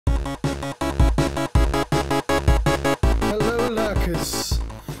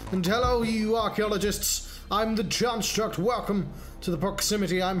And hello, you archaeologists. I'm the Johnstruct. Welcome to the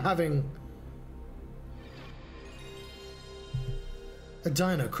proximity I'm having. A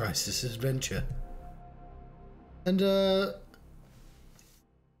Dino Crisis adventure. And,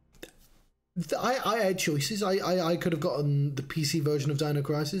 I had choices. I could have gotten the PC version of Dino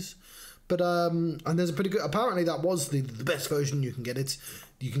Crisis. But, and there's a pretty good... Apparently that was the best version you can get.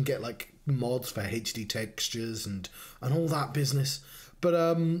 You can get, like, mods for HD textures and all that business. But,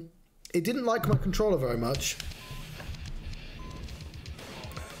 it didn't like my controller very much.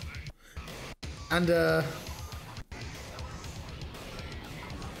 And, I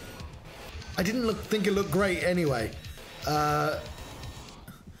didn't think it looked great anyway.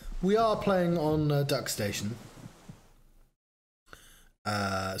 We are playing on DuckStation.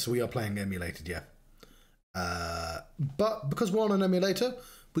 So we are playing emulated, yeah. But because we're on an emulator,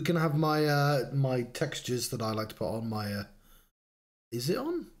 we can have my my textures that I like to put on my... is it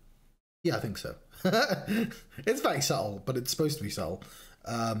on? Yeah, I think so. It's very subtle, but it's supposed to be subtle.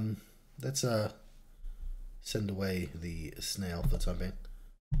 Let's send away the snail for the time being.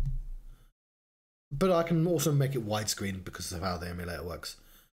 But I can also make it widescreen because of how the emulator works.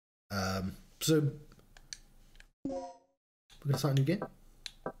 So we're gonna start a new game.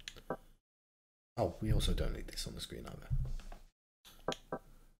 Oh, we also don't need this on the screen either.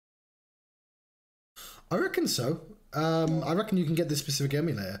 I reckon so. I reckon you can get this specific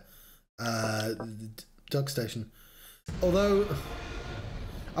emulator, DuckStation. Although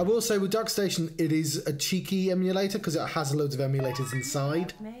I will say with DuckStation, it is a cheeky emulator because it has loads of emulators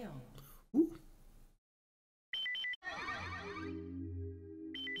inside. Ooh.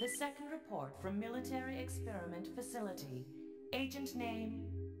 The second report from Military Experiment Facility. Agent name,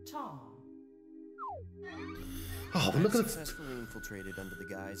 Tom. Oh, but look at successfully infiltrated under the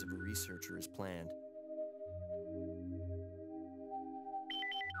guise of a researcher as planned.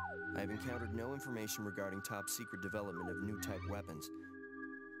 I have encountered no information regarding top secret development of new type weapons.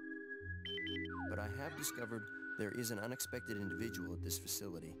 But I have discovered there is an unexpected individual at this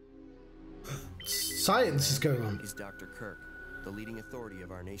facility. Science is going on. He's Dr. Kirk, the leading authority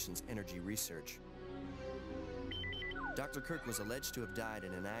of our nation's energy research. Dr. Kirk was alleged to have died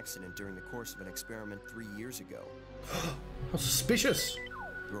in an accident during the course of an experiment 3 years ago. How suspicious.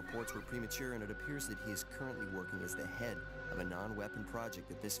 The reports were premature, and it appears that he is currently working as the head of a non-weapon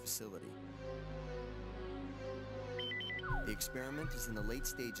project at this facility. The experiment is in the late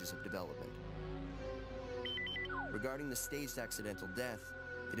stages of development. Regarding the staged accidental death,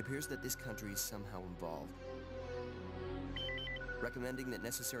 it appears that this country is somehow involved. Recommending that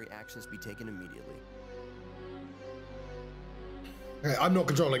necessary actions be taken immediately. Okay, I'm not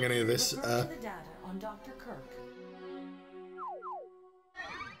controlling any of this. Refer to the data on Dr. Kirk.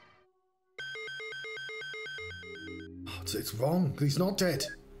 Oh, it's wrong. He's not dead.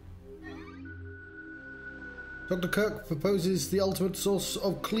 Dr. Kirk proposes the ultimate source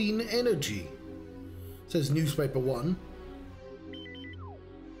of clean energy. Says Newspaper 1.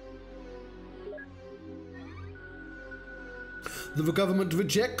 The government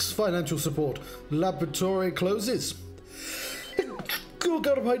rejects financial support. Laboratory closes. Oh,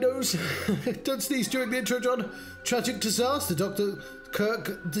 out of my nose. Don't sneeze during the intro, John. Tragic disaster. Dr.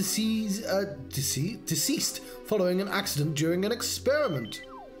 Kirk deceased following an accident during an experiment.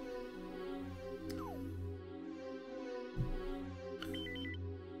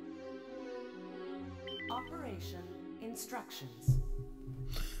 Operation instructions.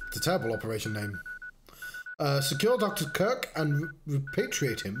 It's a terrible operation name. Secure Dr. Kirk and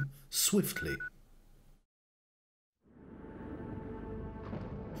repatriate him swiftly.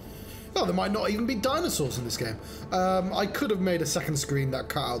 Oh, there might not even be dinosaurs in this game. I could have made a second screen that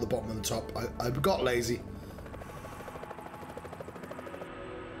cut out the bottom and the top. I got lazy.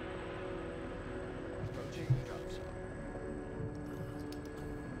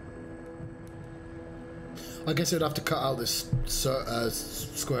 I guess I'd have to cut out this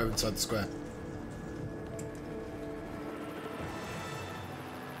square inside the square.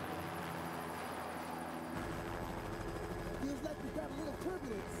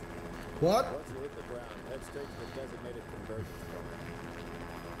 What? Once you hit the ground, head straight to the designated convergence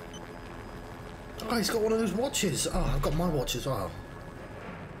point. Oh, he's got one of those watches. Oh, I've got my watch as well.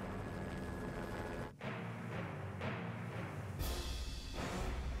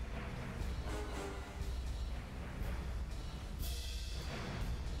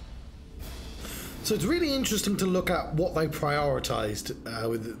 So it's really interesting to look at what they prioritized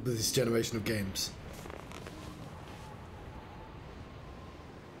with this generation of games.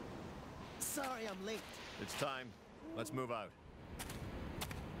 Sorry, I'm late. It's time. Let's move out.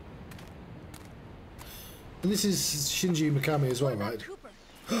 And this is Shinji Mikami as well, right? Cooper.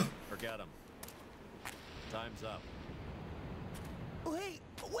 Forget him. Time's up. Wait!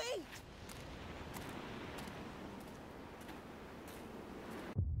 Wait!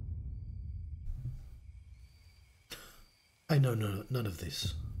 I know none of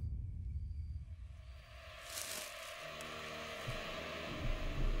this.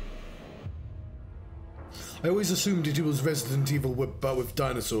 I always assumed it was Resident Evil but with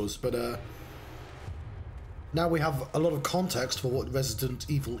dinosaurs, but now we have a lot of context for what Resident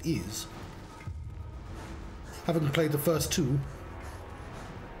Evil is. Having played the first two.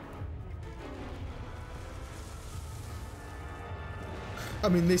 I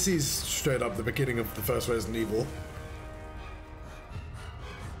mean, this is straight up the beginning of the first Resident Evil.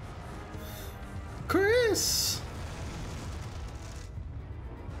 Chris!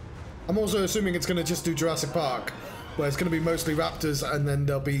 I'm also assuming it's going to just do Jurassic Park, where it's going to be mostly raptors and then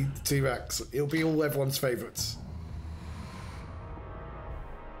there'll be T-Rex. It'll be all everyone's favourites.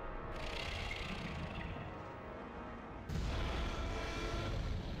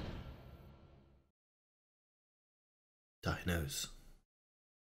 Dinos.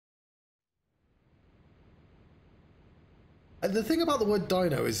 And the thing about the word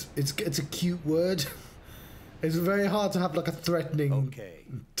dino is it's a cute word. It's very hard to have like a threatening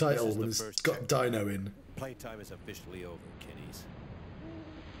title when it's got dino in. Playtime is officially over, kiddies.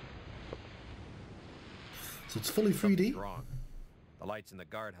 So it's fully 3D. Something's wrong. The lights in the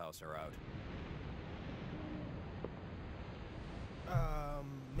guardhouse are out.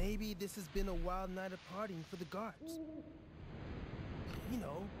 Maybe this has been a wild night of partying for the guards. You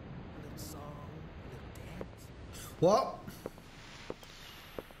know, a little song, a little dance. What?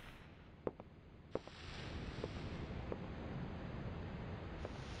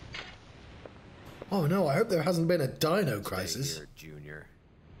 Oh no, I hope there hasn't been a dino crisis. Stay here, Junior.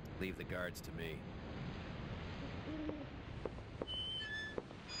 Leave the guards to me.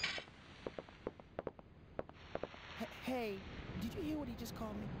 Hey, did you hear what he just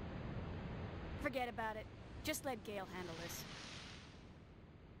called me? Forget about it. Just let Gale handle this.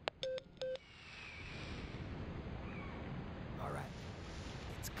 All right,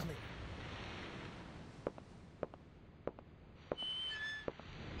 it's clear.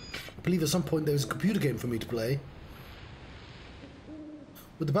 I believe at some point there was a computer game for me to play.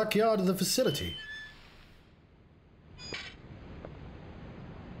 With the backyard of the facility.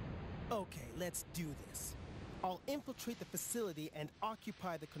 Okay, let's do this. I'll infiltrate the facility and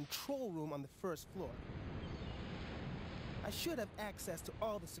occupy the control room on the first floor. I should have access to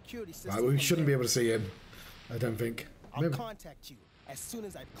all the security systems. Right, we shouldn't be able to see him, I don't think. I'll contact you as soon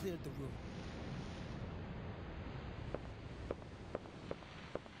as I've cleared the room.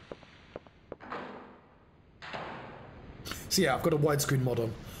 So yeah, I've got a widescreen mod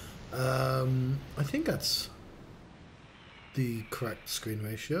on. I think that's the correct screen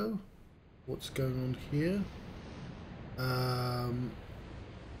ratio. What's going on here?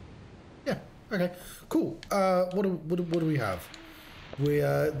 Yeah. Okay. Cool. What do we have?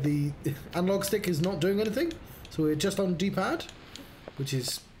 The analog stick is not doing anything, so we're just on D-pad, which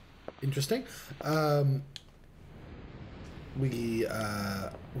is interesting. We can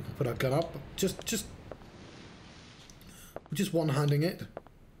put our gun up. We're just one-handing it.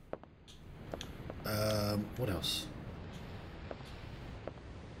 What else?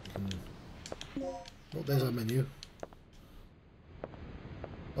 Oh, there's our menu.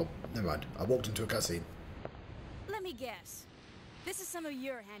 Oh, never mind. I walked into a cutscene. Let me guess. This is some of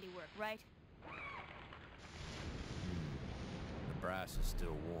your handiwork, right? The brass is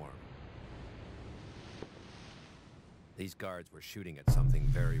still warm. These guards were shooting at something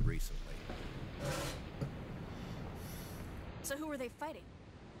very recently. So who were they fighting?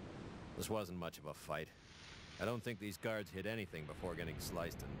 This wasn't much of a fight. I don't think these guards hit anything before getting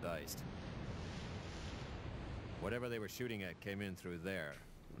sliced and diced. Whatever they were shooting at came in through there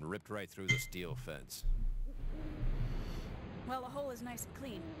and ripped right through the steel fence. Well, the hole is nice and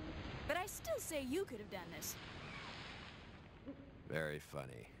clean. But I still say you could have done this. Very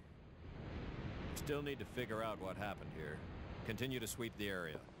funny. We still need to figure out what happened here. Continue to sweep the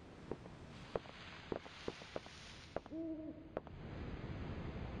area.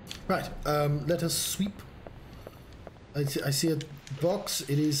 Right, let us sweep. I see a box.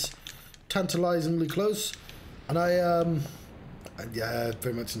 It is tantalizingly close, and I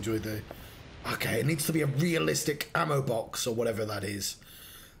very much enjoyed the. Okay, it needs to be a realistic ammo box or whatever that is,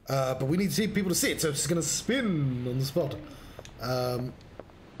 but we need to see people to see it, so it's going to spin on the spot.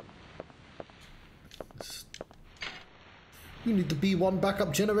 You need the B1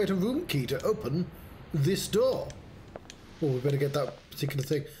 backup generator room key to open this door. Oh, we better get that particular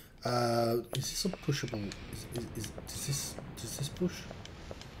thing. Is this a pushable? Does this push?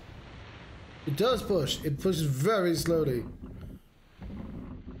 It does push. It pushes very slowly.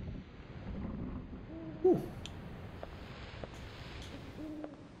 Ooh.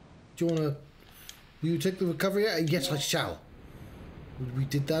 Do you want to... Will you take the recovery? Yes, I shall. We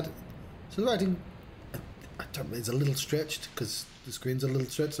did that. So the writing... it's a little stretched, because the screen's a little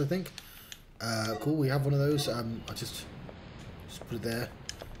stretched, I think. Cool, we have one of those. I'll just put it there.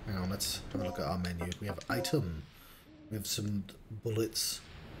 Hang on, let's have a look at our menu. We have item. We have some bullets.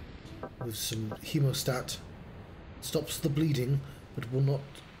 We have some hemostat. Stops the bleeding, but will not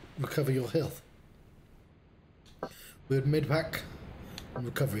recover your health. We have medpack and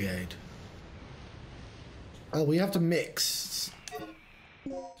recovery aid. Oh, we have to mix.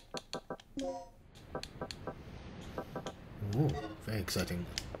 Ooh, very exciting.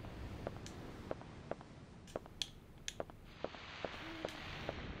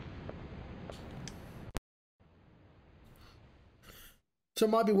 So it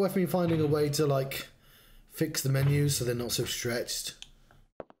might be worth me finding a way to, like, fix the menus so they're not so stretched.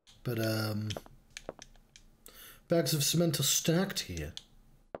 But, bags of cement are stacked here.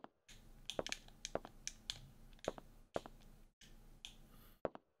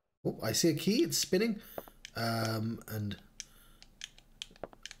 Oh, I see a key. It's spinning. And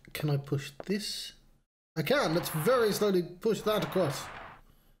can I push this? I can. Let's very slowly push that across.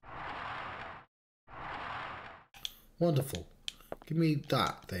 Wonderful. Give me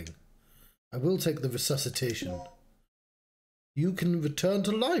that thing. I will take the resuscitation. You can return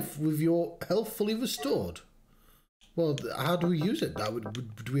to life with your health fully restored. Well, how do we use it?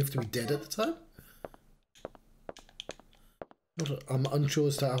 Would we have to be dead at the time? I'm unsure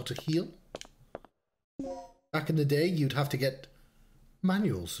as to how to heal. Back in the day, you'd have to get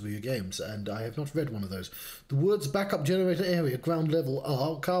manuals for your games, and I have not read one of those. The words backup generator area, ground level,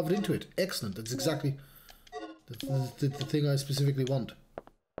 are carved into it. Excellent. That's exactly the thing I specifically want.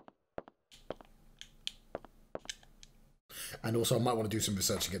 And also, I might want to do some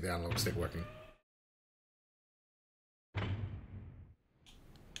research to get the analog stick working.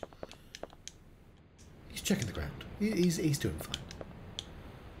 He's checking the ground. He's doing fine.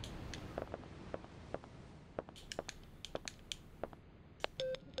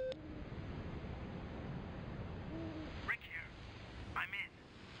 Rick here. I'm in.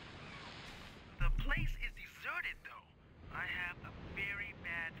 The place is deserted, though. I have a very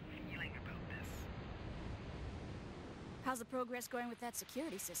bad feeling about this. How's the progress going with that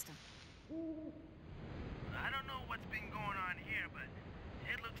security system? I don't know what's been going on here, but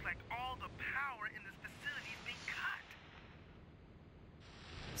it looks like all the power in this facility is being cut.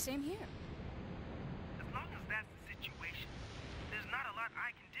 Same here. As long as that's the situation, there's not a lot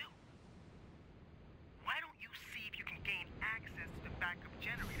I can do. Why don't you see if you can gain access to the backup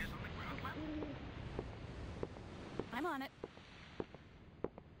generators on the ground level? I'm on it.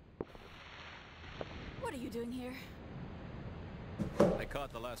 What are you doing here? I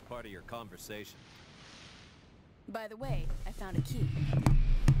caught the last part of your conversation. By the way, I found a key.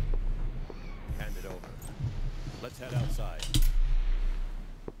 Hand it over. Let's head outside.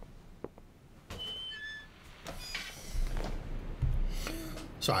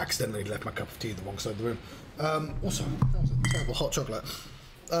 So I accidentally left my cup of tea in the wrong side of the room. Also, that was a terrible hot chocolate.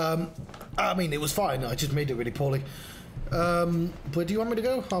 I mean, it was fine. I just made it really poorly. But do you want me to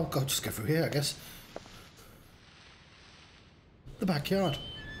go? I'll just go through here, I guess. The backyard.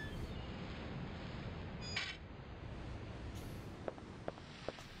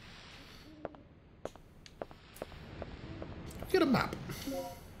 Get a map.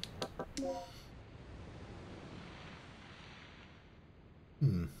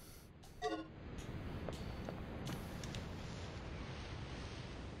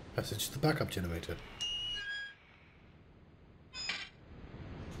 Passage to the backup generator.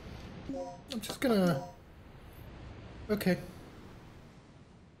 I'm just gonna... Okay.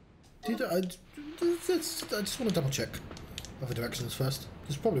 I just want to double check other directions first.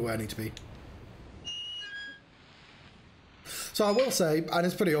 This is probably where I need to be. So I will say, and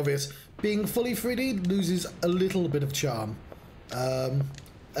it's pretty obvious, being fully 3D loses a little bit of charm.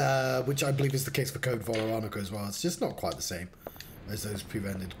 Which I believe is the case for Code Veronica as well. It's just not quite the same as those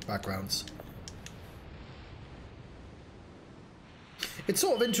pre-rendered backgrounds. It's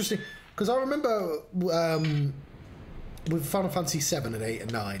sort of interesting, because I remember with Final Fantasy 7 and 8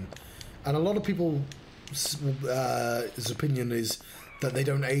 and 9, and a lot of people's opinion is that they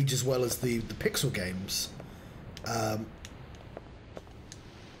don't age as well as the Pixel games. I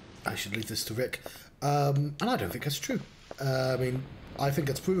should leave this to Rick. And I don't think that's true. I mean, I think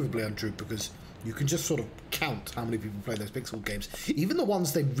it's provably untrue because you can just sort of count how many people play those Pixel games, even the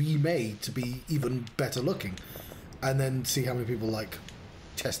ones they remade to be even better looking, and then see how many people like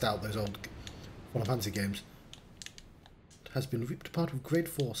test out those old Final Fantasy games. It has been ripped apart with great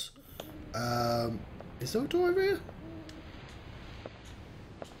force. Is there a door over here?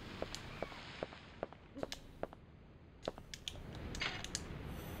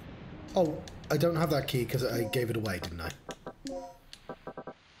 Oh, I don't have that key because I gave it away, didn't I?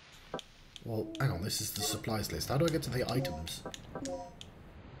 Well, hang on, this is the supplies list. How do I get to the items?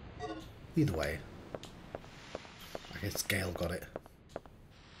 Either way. I guess Gale got it.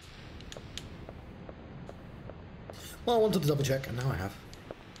 Well, I wanted to double check, and now I have.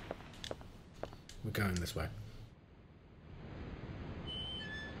 We're going this way.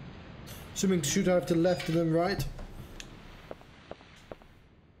 Assuming shoot I have to left and then right.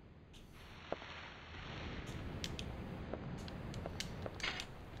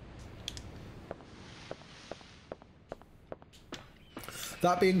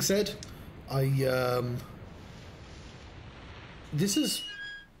 That being said, this is...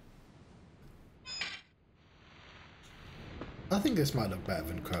 I think this might look better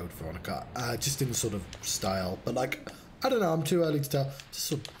than Code Veronica, just in sort of style, but like, I don't know, I'm too early to tell. Just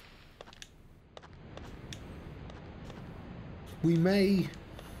sort of... We may,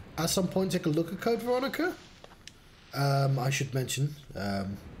 at some point, take a look at Code Veronica. I should mention,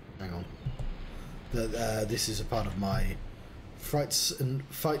 hang on, that this is a part of my Frights and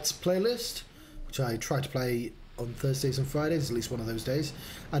Fights playlist, which I try to play on Thursdays and Fridays, at least one of those days.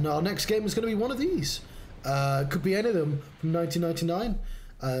 And our next game is going to be one of these. Could be any of them from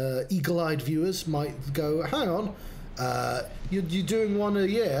 1999. Eagle-eyed viewers might go, hang on, you're doing one a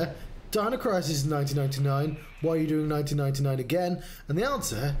year. Dino Crisis is 1999. Why are you doing 1999 again? And the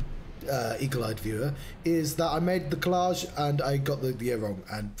answer, eagle-eyed viewer, is that I made the collage and I got the year wrong.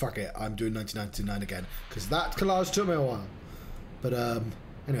 And fuck it, I'm doing 1999 again. Because that collage took me a while. But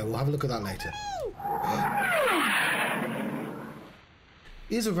anyway, we'll have a look at that later.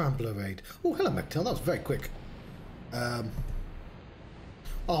 Is a Rambler raid. Oh, hello, McTell. That was very quick. I'll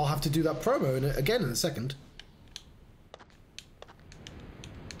have to do that promo again in a second.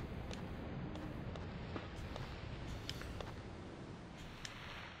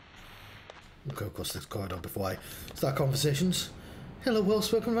 We'll go across this corridor before I start conversations. Hello,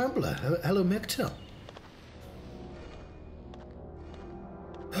 well-spoken Rambler. Hello, McTell.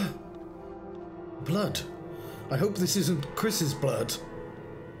 Blood. I hope this isn't Chris's blood.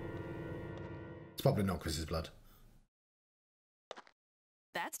 It's probably not Chris's blood.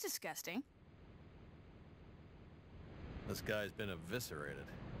 That's disgusting. This guy's been eviscerated.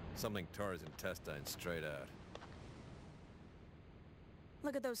 Something tore his intestines straight out.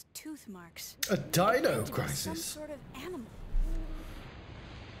 Look at those tooth marks. A dino Some crisis. sort of animal.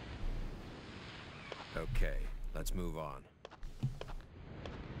 Okay, let's move on.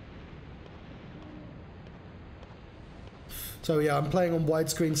 So yeah, I'm playing on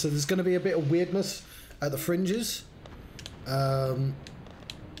widescreen, so there's going to be a bit of weirdness at the fringes. And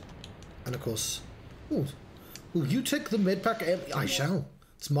of course... Ooh, will you take the medpack M? I shall.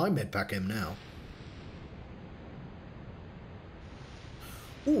 It's my medpack M now.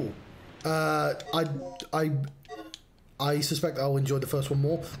 Ooh. I suspect I'll enjoy the first one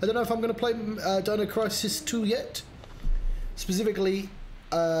more. I don't know if I'm going to play Dino Crisis 2 yet. Specifically,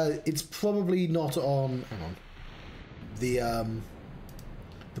 it's probably not on... Hang on. The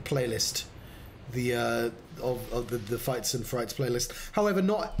playlist, of the Fights and Frights playlist. However,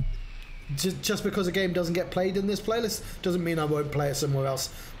 not just because a game doesn't get played in this playlist doesn't mean I won't play it somewhere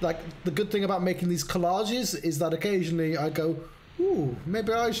else. Like, the good thing about making these collages is that occasionally I go, ooh,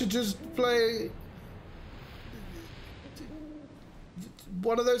 maybe I should just play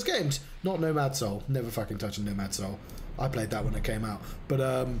one of those games. Not Nomad Soul. Never fucking touching Nomad Soul. I played that when it came out,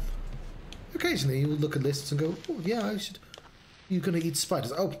 but occasionally you look at lists and go, oh yeah, I should. You're going to eat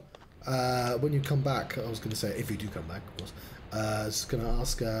spiders. Oh, when you come back, I was going to say, if you do come back, of course, I was going to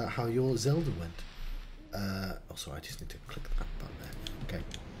ask how your Zelda went. Oh, sorry, I just need to click that button there. Okay.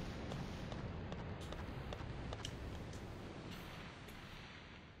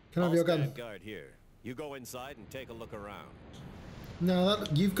 Can I have your gun? Guard here. You go inside and take a look around. No,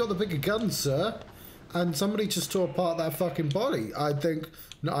 you've got the bigger gun, sir. And somebody just tore apart that fucking body. I think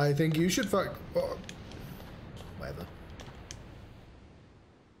you should fuck... Oh, whatever.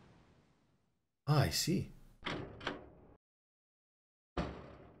 I see.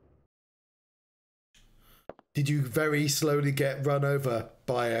 Did you very slowly get run over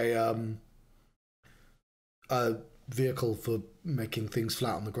by a vehicle for making things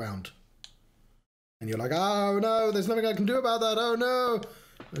flat on the ground? And you're like, oh no, there's nothing I can do about that, oh no!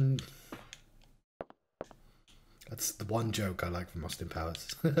 And... That's the one joke I like from Austin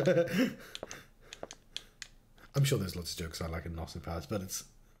Powers. I'm sure there's lots of jokes I like in Austin Powers, but it's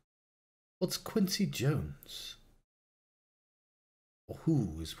What's Quincy Jones? Or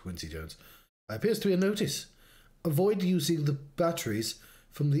who is Quincy Jones? Appears to be a notice. Avoid using the batteries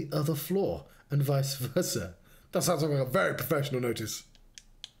from the other floor and vice versa. That sounds like a very professional notice.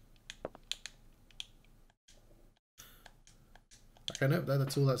 Okay, no,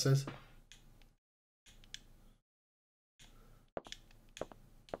 that's all that says.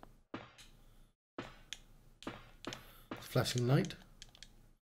 Flashing light.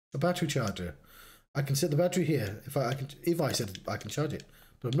 A battery charger. I can set the battery here if I said I can charge it,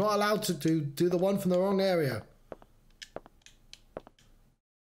 but I'm not allowed to do the one from the wrong area.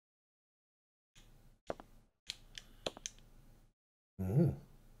 Ooh.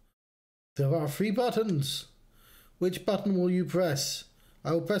 There are 3 buttons. Which button will you press?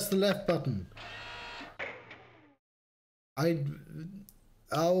 I will press the left button.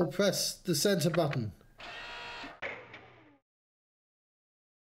 I'll press the center button.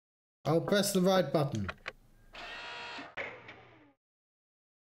 I'll press the right button.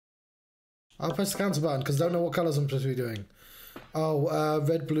 I'll press the cancel button because I don't know what colours I'm supposed to be doing. Oh,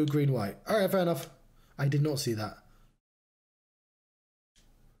 red, blue, green, white. Alright, fair enough. I did not see that.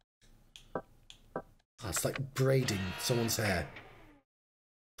 Oh, it's like braiding someone's hair.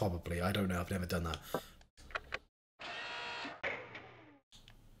 Probably. I don't know. I've never done that.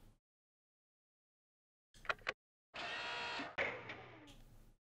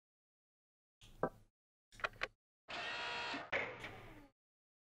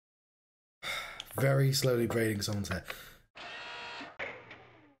 Very slowly braiding someone's hair.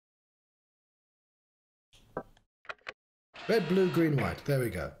 Red, blue, green, white. There we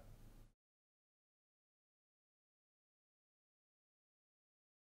go.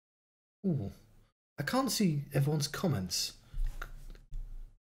 Ooh. I can't see everyone's comments.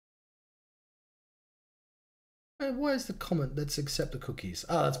 Why is the comment, let's accept the cookies?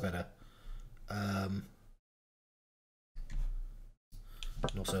 Ah, that's better. And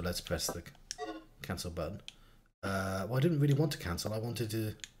also, let's press the cancel button. Well, I didn't really want to cancel. I wanted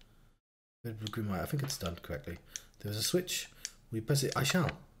to... Red, blue, green, white. I think it's done correctly. There's a switch. We press it. I shall.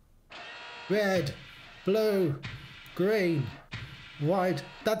 Red, blue, green, white.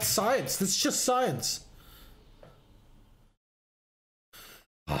 That's science. That's just science.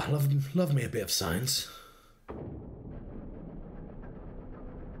 Oh, love me a bit of science.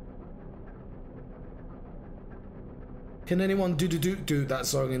 Can anyone do that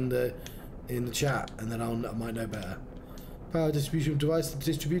song in the chat, and then I might know better. Power distribution device that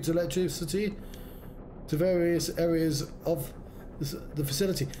distributes electricity to various areas of the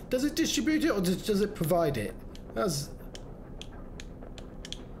facility. Does it distribute it or does it provide it? That's...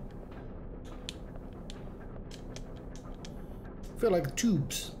 I feel like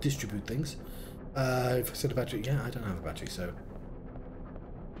tubes distribute things. If I said a battery, yeah, I don't have a battery, so...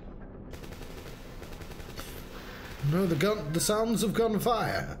 No, the sounds of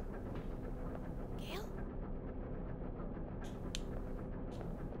gunfire. Gale?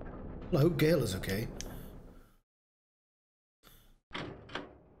 Well, I hope Gale is okay.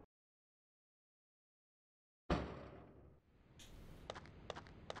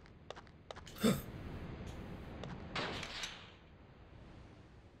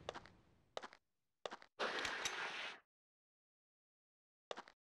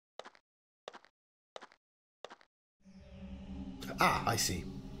 Ah, I see.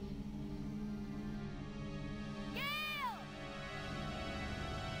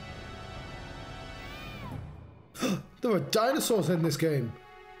 There are dinosaurs in this game.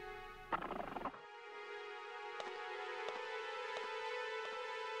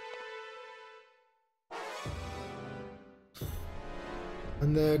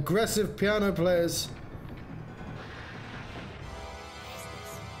 And they're aggressive piano players.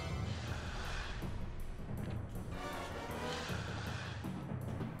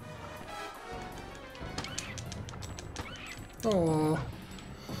 Oh.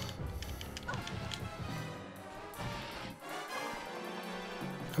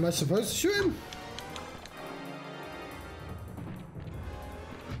 Am I supposed to shoot him?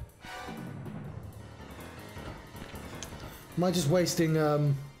 Am I just wasting I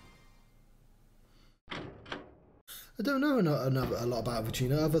don't know a lot about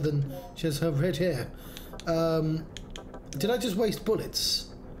Regina other than she has her red hair. Did I just waste bullets?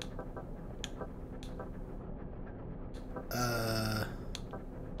 I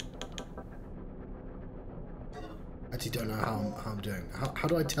actually don't know how I'm doing. How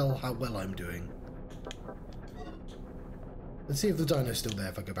do I tell how well I'm doing? Let's see if the dino's still there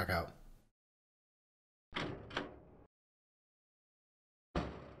if I go back out.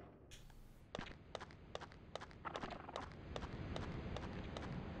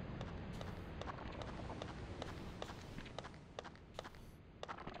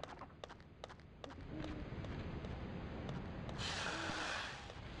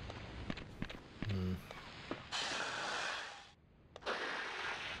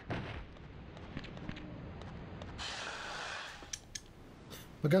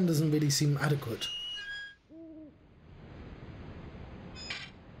 My gun doesn't really seem adequate.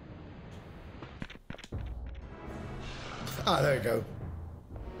 Ah, there you go.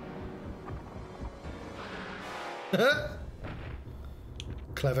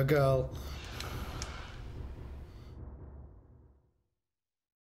 Clever girl.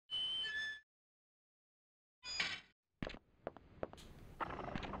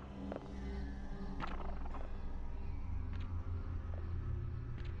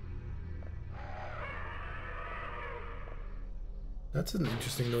 That's an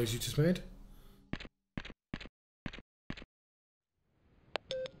interesting noise you just made.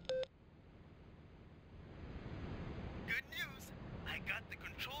 Good news! I got the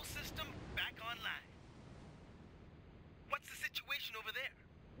control system back online. What's the situation over there?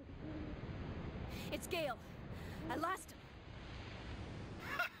 It's Gale. I lost him.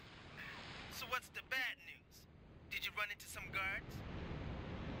 So what's the bad news? Did you run into some guards?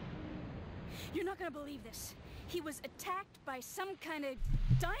 You're not gonna believe this. He was attacked by some kind of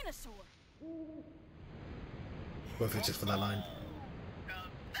dinosaur. Worth it just for that line.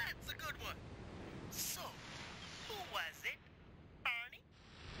 That's a good one. So, who was it? Barney?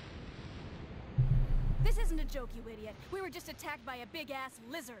 This isn't a joke, you idiot. We were just attacked by a big-ass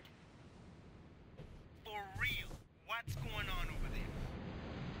lizard. For real? What's going on over there?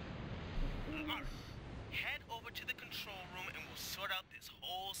 Alright, head over to the control room and we'll sort out this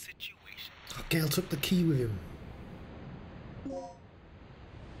whole situation. Oh, Gale took the key with him.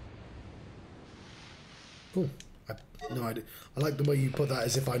 Oh, no idea. I like the way you put that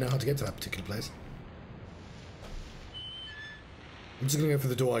as if I know how to get to that particular place. I'm just gonna go for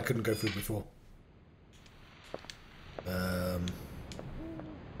the door I couldn't go through before.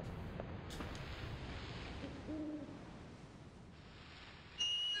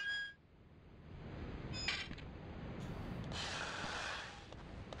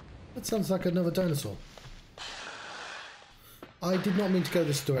 That sounds like another dinosaur. I did not mean to go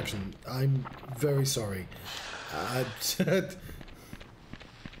this direction. I'm very sorry.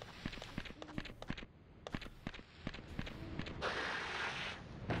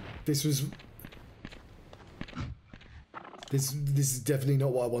 This was... This is definitely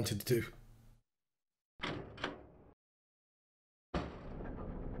not what I wanted to do.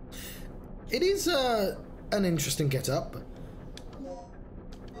 It is an interesting get-up.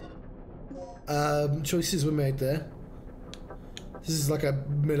 Choices were made there. This is like a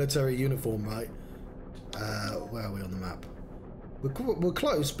military uniform, right? Where are we on the map? We're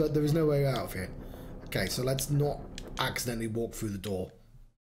close, but there is no way out of here. Okay, so let's not accidentally walk through the door.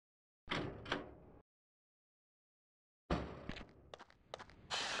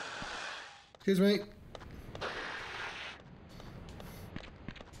 Excuse me.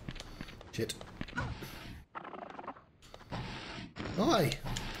 Shit. Hi.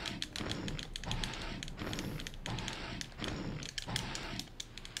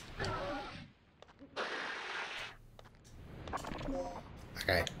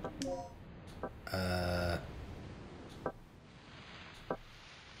 Okay.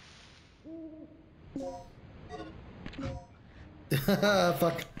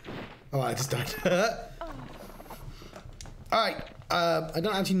 Fuck. Oh, I just died. Alright. I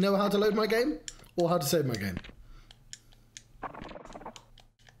don't actually know how to load my game or how to save my game.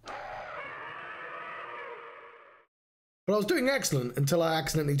 But I was doing excellent until I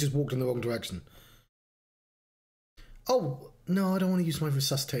accidentally just walked in the wrong direction. Oh, no, I don't want to use my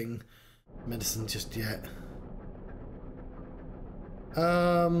resuscitating medicine just yet.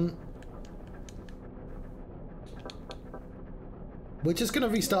 We're just going to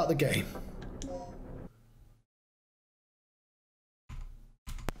restart the game.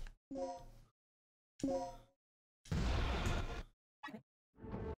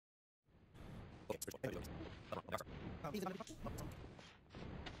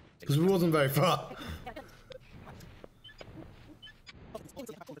 Because we wasn't very far.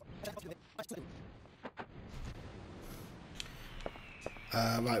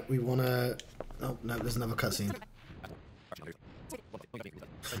 Right, we want to... Oh, no, there's another cutscene.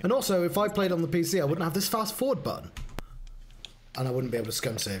 And also, if I played on the PC, I wouldn't have this fast forward button. And I wouldn't be able to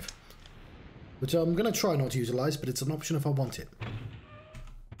scum save. Which I'm going to try not to utilise, but it's an option if I want it.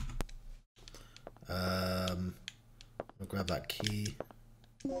 I'll grab that key.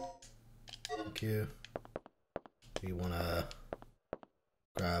 Thank you. We want to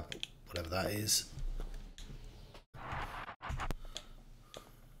grab whatever that is.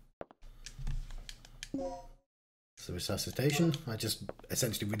 So resuscitation. I just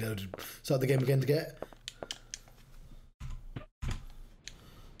essentially reloaded, start the game again to get.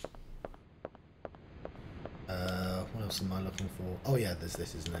 What else am I looking for? Oh yeah, there's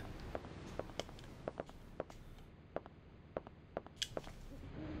this, isn't there?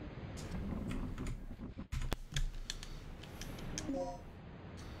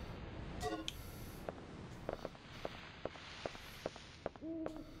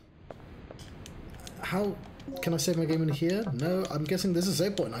 How can I save my game in here? No, I'm guessing there's a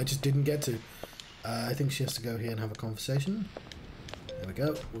save point I just didn't get to. I think she has to go here and have a conversation. There we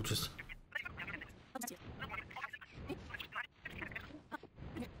go. We'll just...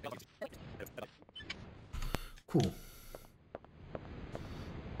 Cool.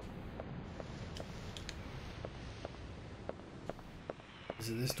 Is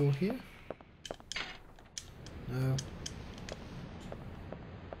it this door here? No.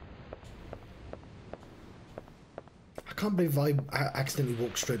 I can't believe I accidentally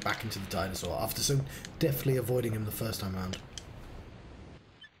walked straight back into the dinosaur after so deftly avoiding him the first time round.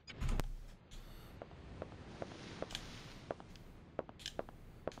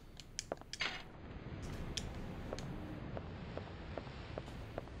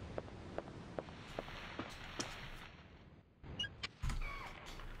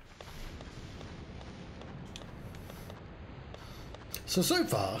 So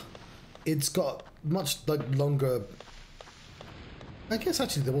far, it's got much like longer. I guess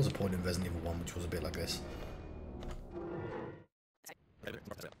actually there was a point in Resident Evil 1 which was a bit like this.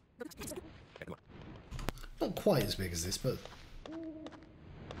 Not quite as big as this, but...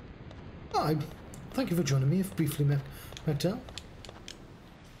 Hi, thank you for joining me, if briefly met out.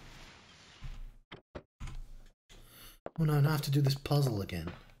 Oh no, now I have to do this puzzle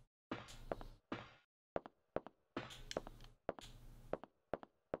again.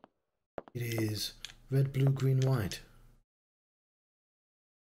 It is red, blue, green, white.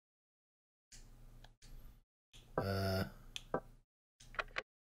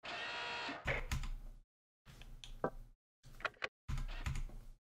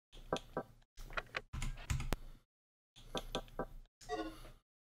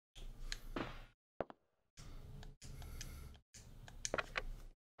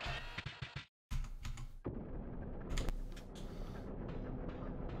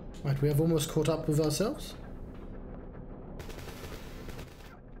 Right, we have almost caught up with ourselves.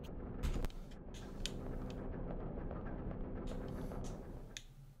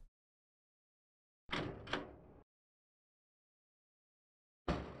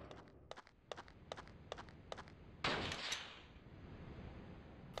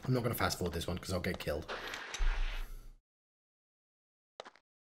 I'm not going to fast forward this one because I'll get killed.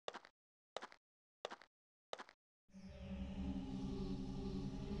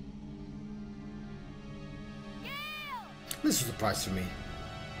 This was the price for me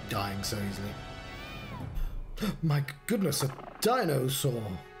dying so easily. My goodness, a dinosaur!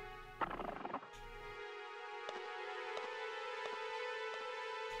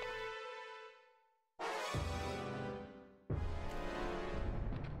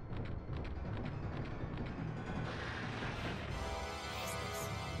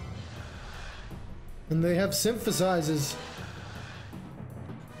 And they have synthesizers.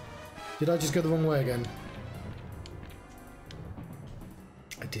 Did I just go the wrong way again?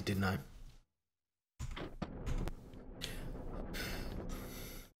 I did, didn't I?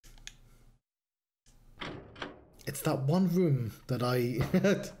 It's that one room that I...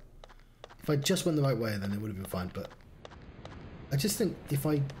 If I just went the right way, then it would have been fine, but... I just think if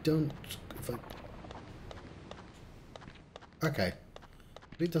I don't... If I... Okay.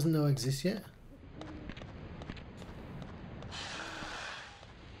 But it doesn't know I exist yet?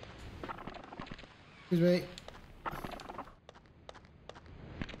 Excuse me.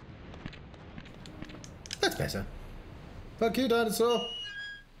 That's better. Fuck you, dinosaur.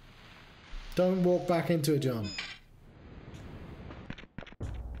 Don't walk back into it, John.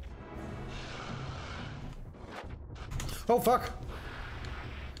 Oh, fuck.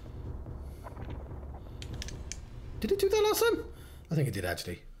 Did it do that last time? I think it did,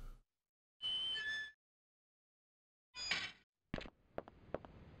 actually.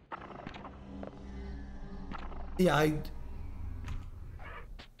 Yeah,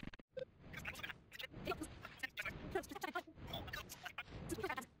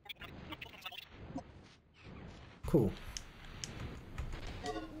 Cool.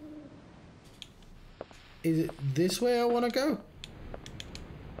 Is it this way I want to go?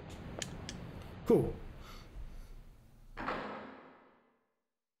 Cool.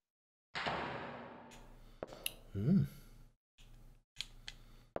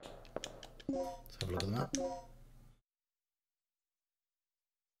 Let's have a look at the map.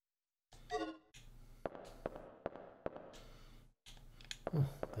 Oh,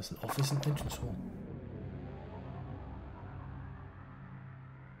 there's an office and entrance hall.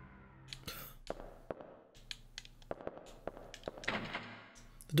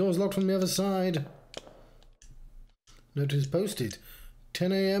 The door's locked from the other side. Notice posted.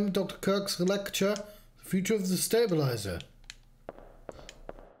 10 a.m. Dr. Kirk's lecture. The future of the stabilizer.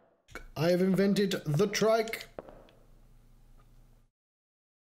 I have invented the trike.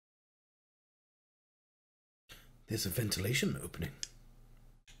 There's a ventilation opening.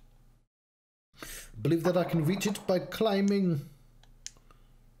 I believe that I can reach it by climbing.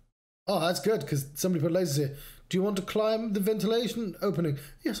 Oh, that's good, because somebody put lasers here. Do you want to climb the ventilation opening?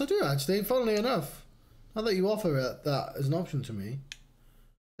 Yes, I do, actually, funnily enough. Now that you offer that as an option to me.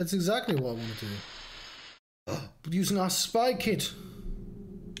 That's exactly what I want to do. But using our spy kit.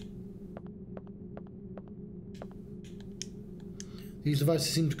 These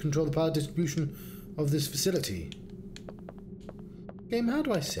devices seem to control the power distribution of this facility. Game, how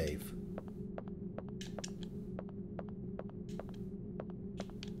do I save?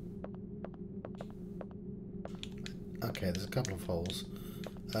 Okay, there's a couple of holes.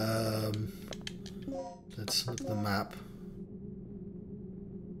 Let's look at the map.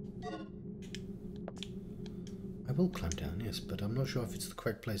 I will climb down, yes, but I'm not sure if it's the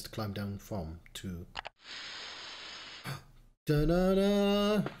correct place to climb down from to...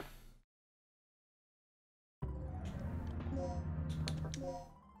 Da-da-da!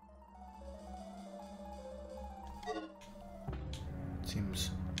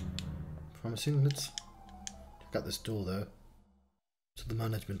 Seems promising. Let's check out this door, though. To the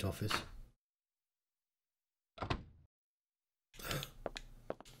management office.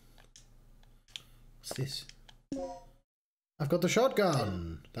 What's this? I've got the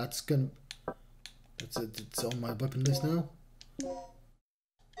shotgun. That's gonna. It's on my weapon list now.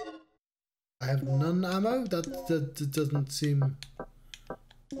 I have none ammo. That doesn't seem.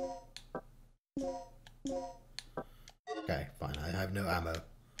 Okay, fine. I have no ammo.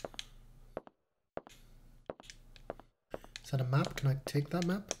 Is that a map? Can I take that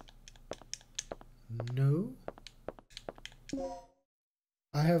map? No.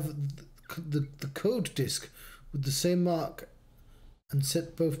 I have the code disc with the same mark and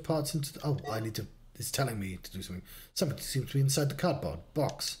set both parts into the... Oh, I need to... It's telling me to do something. Something seems to be inside the cardboard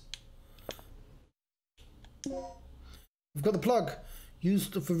box. We've got the plug.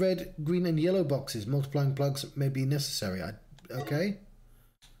 Used for red, green and yellow boxes. Multiplying plugs may be necessary. Okay.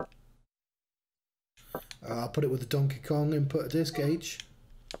 I'll put it with the Donkey Kong input disc H.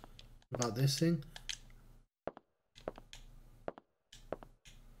 About this thing.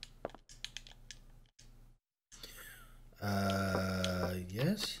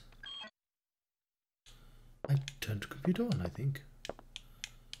 Yes. I turned the computer on, I think.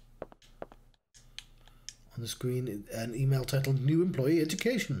 On the screen, an email titled New Employee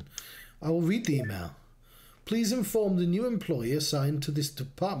Education. I will read the email. Please inform the new employee assigned to this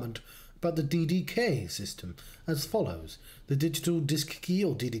department about the DDK system as follows. The Digital Disk Key,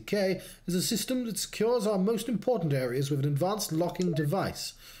 or DDK, is a system that secures our most important areas with an advanced locking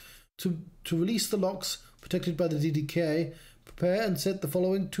device. To release the locks protected by the DDK, prepare and set the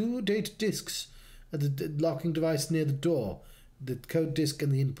following 2 data disks at the locking device near the door, the code disk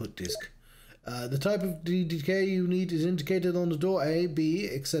and the input disk. The type of DDK you need is indicated on the door, A, B,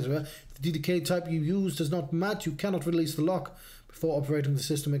 etc. If the DDK type you use does not match, you cannot release the lock. Before operating the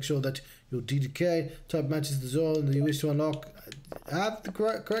system, make sure that your DDK type matches the zone that you wish to unlock. Have the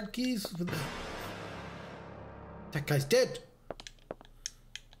correct keys. That guy's dead.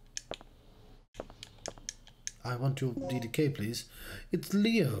 I want your DDK, please. It's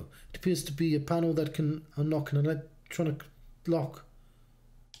Leo. It appears to be a panel that can unlock an electronic lock.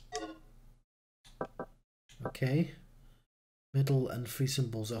 Okay. Middle and 3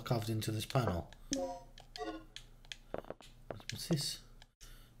 symbols are carved into this panel. What's this?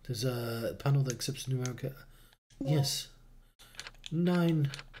 There's a panel that accepts numeric. Yes.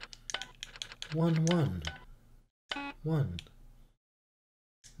 9 1 1 1.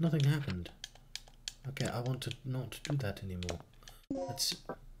 Nothing happened. Okay, I want to not do that anymore. Let's...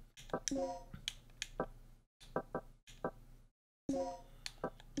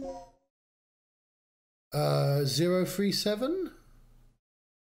 037?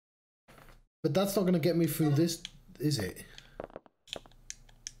 But that's not going to get me through this, is it?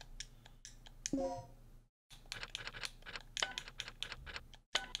 No.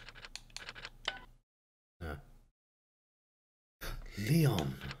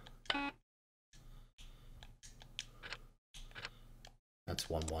 Leon. That's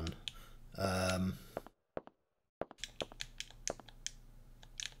 1-1. No.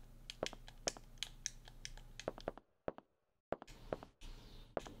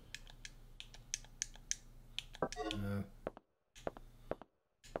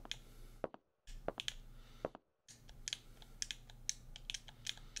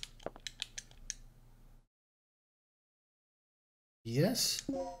 Yes.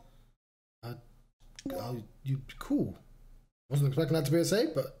 You cool. Wasn't expecting that to be a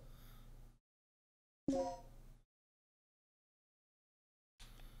save, but.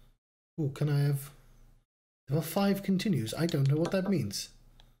 Oh, can I have? There are 5 continues. I don't know what that means.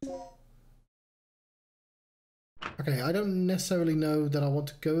 Okay, I don't necessarily know that I want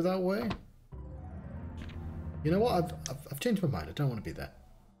to go that way. You know what? I've changed my mind. I don't want to be there.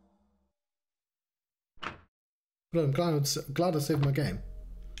 But I'm glad I saved my game.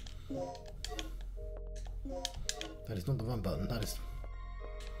 That is not the run button. That is.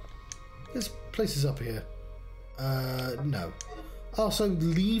 There's places up here. No. Oh, so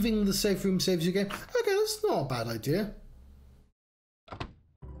leaving the safe room saves your game? Okay, that's not a bad idea.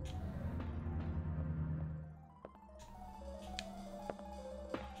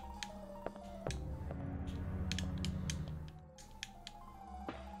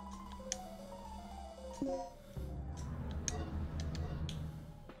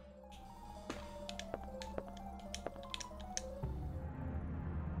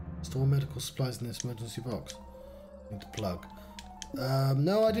 Store medical supplies in this emergency box. Need to plug.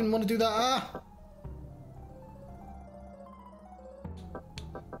 No, I didn't want to do that. Ah!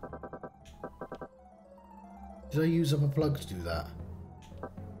 Did I use up a plug to do that?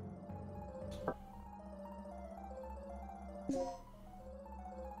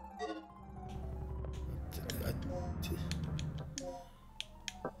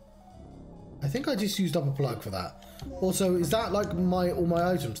 I think I just used up a plug for that. Also, is that like all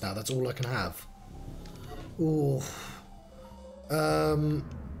my items now? That's all I can have. Oh.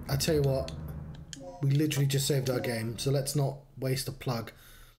 I tell you what, we literally just saved our game, so let's not waste a plug.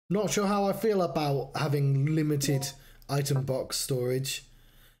 Not sure how I feel about having limited item box storage.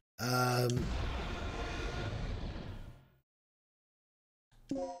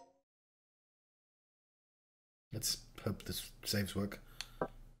 Let's hope this saves work.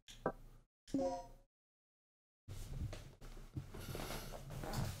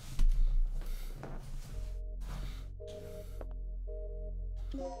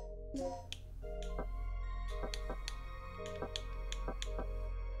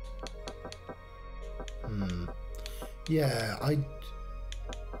 Yeah,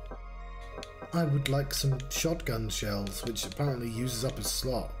 I would like some shotgun shells, which apparently uses up a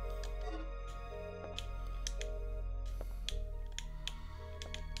slot.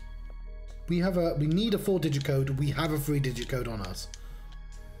 We need a 4-digit code. We have a 3-digit code on us.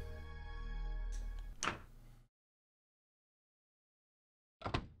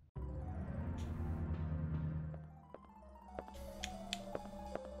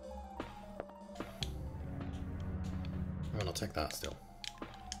 I'll take that still.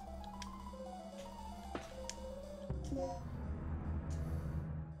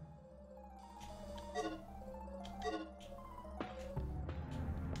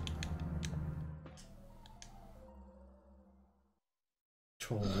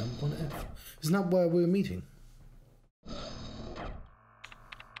 Control room 1F. Isn't that where we're meeting?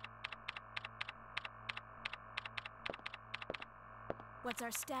 What's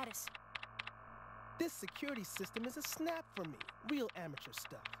our status? This security system is a snap for me. Real amateur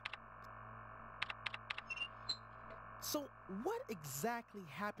stuff. So, what exactly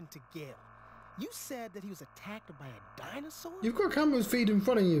happened to Gale? You said that he was attacked by a dinosaur? You've got camera's feed in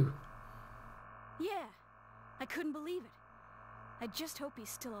front of you. Yeah, I couldn't believe it. I just hope he's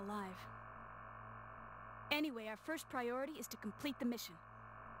still alive. Anyway, our first priority is to complete the mission.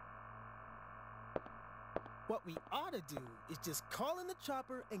 What we ought to do is just call in the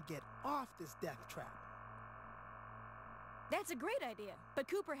chopper and get off this death trap. That's a great idea, but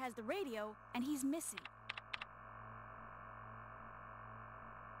Cooper has the radio, and he's missing.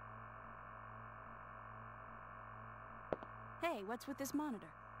 Hey, what's with this monitor?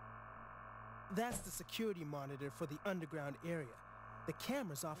 That's the security monitor for the underground area. The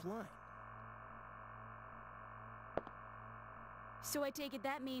camera's offline. So I take it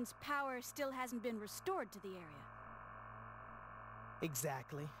that means power still hasn't been restored to the area.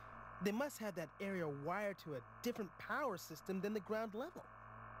 Exactly. They must have that area wired to a different power system than the ground level.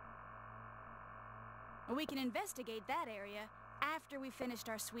 We can investigate that area after we finished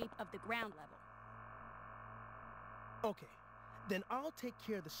our sweep of the ground level. Okay, then I'll take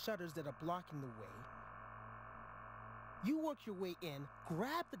care of the shutters that are blocking the way. You work your way in,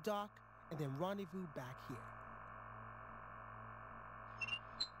 grab the dock, and then rendezvous back here.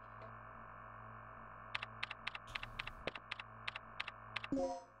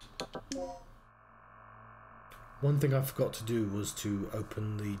 One thing I forgot to do was to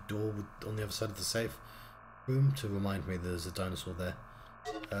open the door on the other side of the safe room to remind me there's a dinosaur there.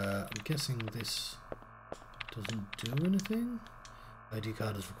 I'm guessing this doesn't do anything. ID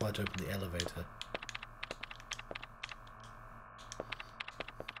card is required to open the elevator.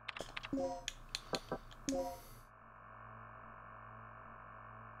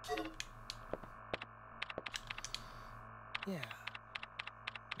 Yeah.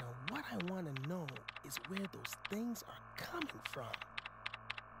 Now what I want to know is where those things are coming from.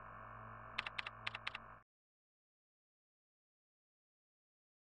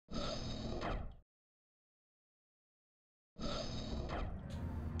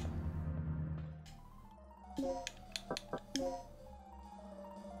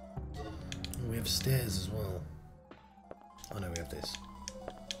 We have stairs as well. Oh no, we have this.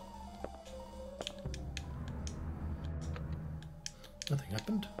 Nothing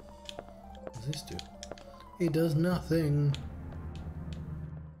happened. What does this do? It does nothing.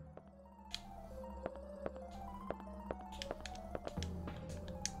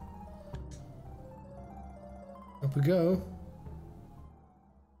 Up we go.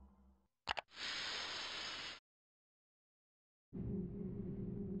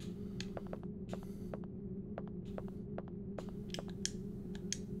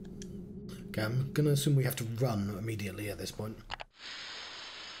 Okay, I'm gonna assume we have to run immediately at this point.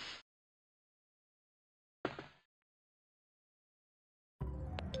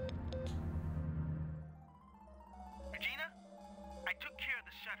 Regina, I took care of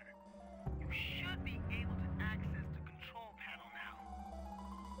the shutter. You should be able to access the control panel now.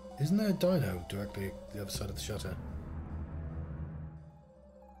 Isn't there a dino directly the other side of the shutter?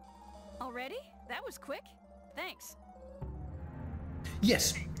 Already? That was quick. Thanks.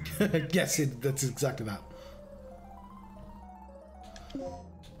 Yes! Yes, that's exactly that.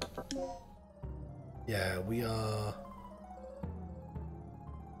 Yeah, we are...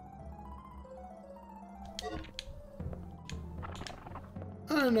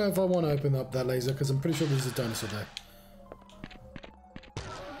 I don't know if I want to open up that laser, because I'm pretty sure there's a dinosaur there.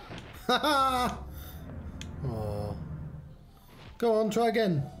 Haha! Oh. Go on, try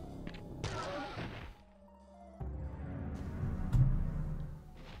again.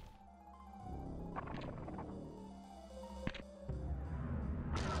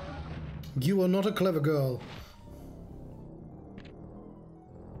 You are not a clever girl.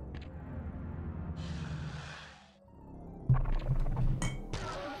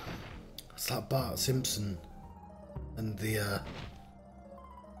 It's like Bart Simpson and the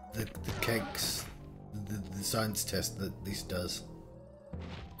cakes, the science test that this does.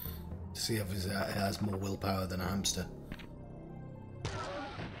 To see if it has more willpower than a hamster.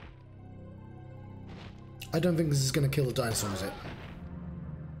 I don't think this is going to kill the dinosaur, is it?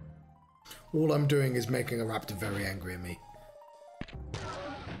 All I'm doing is making a raptor very angry at me.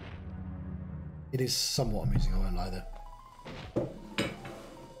 It is somewhat amusing, I won't lie though.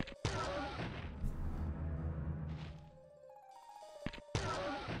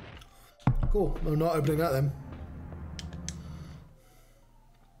 Cool, I'm not opening that then.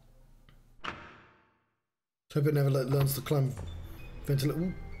 Hope it never learns to climb ventilator.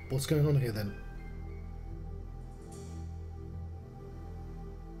 Ooh, what's going on here then?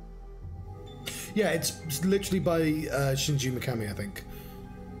 Yeah, it's literally by Shinji Mikami, I think.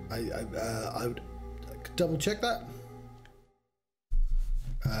 I would double check that.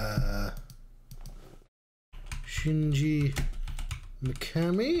 Shinji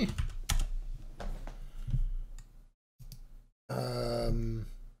Mikami.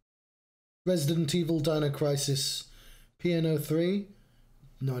 Resident Evil Dino Crisis PN03.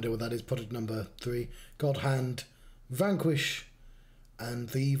 No idea what that is. Product number 3. God Hand, Vanquish, and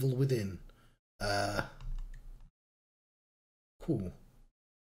The Evil Within. Cool.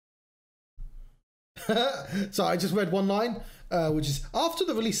 So I just read one line, which is, after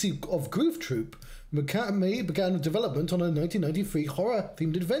the release of Groove Troop, Mikami began development on a 1993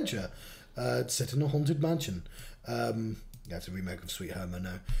 horror-themed adventure set in a haunted mansion. Yeah, it's a remake of Sweet Home, I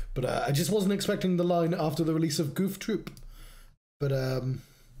know. But I just wasn't expecting the line after the release of Groove Troop. But there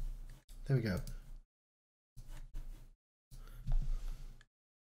we go.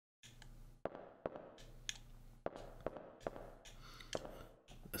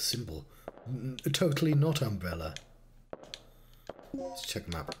 A symbol. Totally not umbrella. Let's check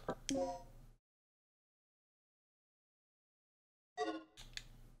the map.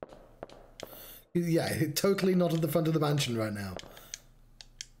 Yeah, totally not at the front of the mansion right now.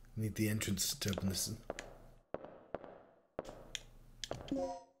 Need the entrance to open this.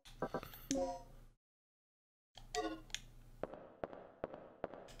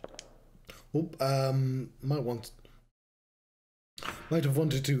 Oh, might have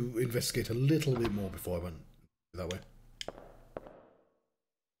wanted to investigate a little bit more before I went that way.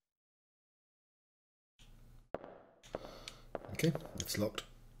 Okay, it's locked.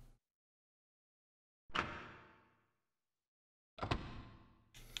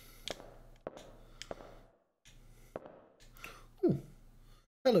 Oh,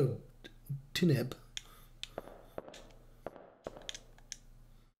 hello, Tineb.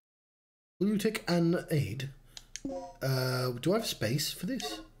 Will you take an aid? Do I have space for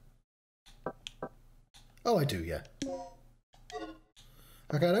this? Oh, I do, yeah.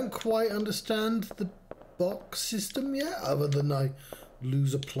 Okay, I don't quite understand the box system yet, other than I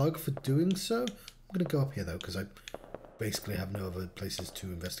lose a plug for doing so. I'm going to go up here, though, because I basically have no other places to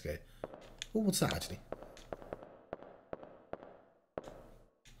investigate. Oh, what's that, actually?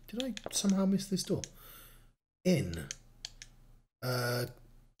 Did I somehow miss this door? In.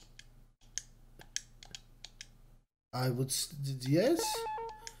 I would... yes?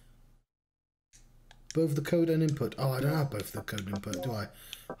 Both the code and input. Oh, I don't have both the code and input, do I?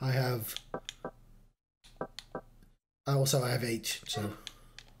 I have... also, I have H, so...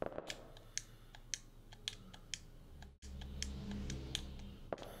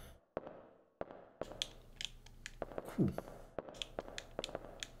 Cool.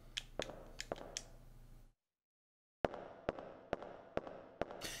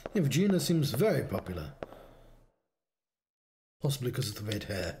 Yeah, Virginia seems very popular. Possibly because of the red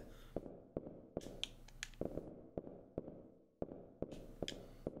hair.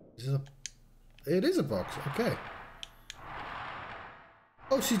 It is a box, okay.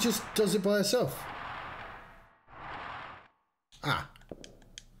 Oh, she just does it by herself. Ah.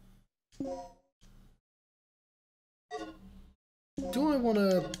 Do I want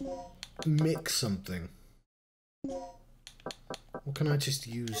to mix something? Or can I just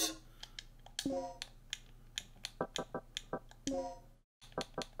use...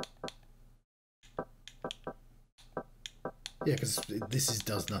 yeah, because this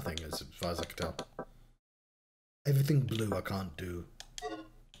does nothing as far as I can tell. Everything blue I can't do.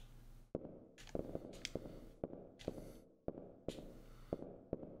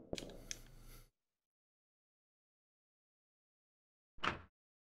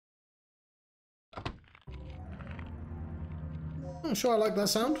 I'm sure I like that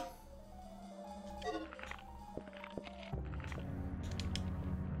sound.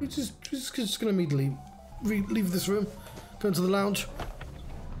 We're just going to immediately leave this room. Go into the lounge.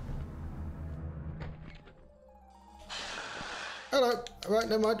 Hello. Alright,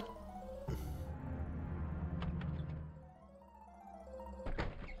 never mind.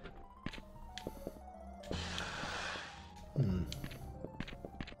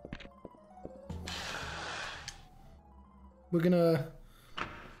 We're gonna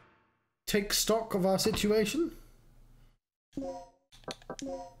take stock of our situation.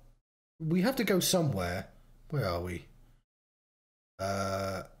 We have to go somewhere. Where are we?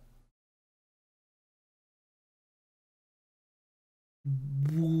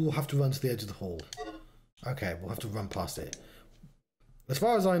 We'll have to run to the edge of the hall. Okay, we'll have to run past it. As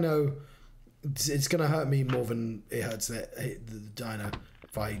far as I know, it's going to hurt me more than it hurts the dino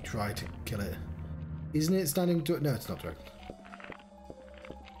if I try to kill it. Isn't it standing to it? No, it's not direct.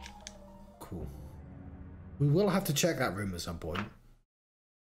 Cool. We will have to check that room at some point.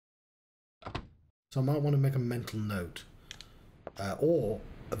 So I might want to make a mental note. Or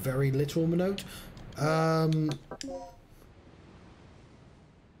a very literal note.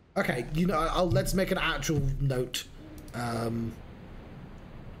 Okay, you know, let's make an actual note. I've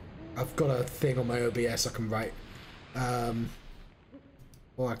got a thing on my OBS I can write.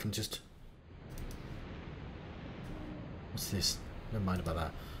 Or I can just... what's this? Never mind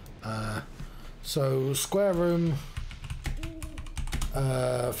about that. So, square room,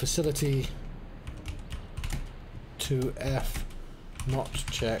 facility 2F, not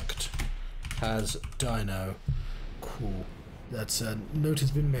checked, has dino. Cool. That's a note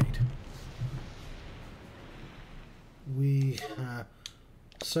has been made. We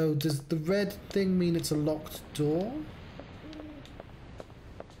so does the red thing mean it's a locked door?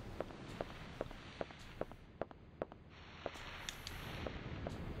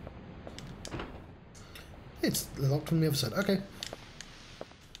 It's locked from the other side. Okay.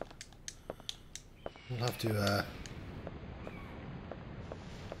 We'll have to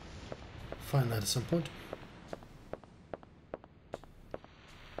find that at some point.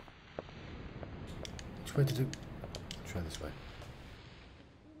 Which way to do? Try this way.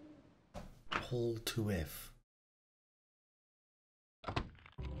 Hall 2F.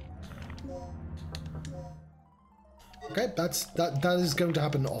 Okay, that is going to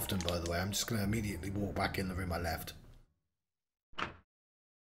happen often, by the way. I'm just going to immediately walk back in the room I left.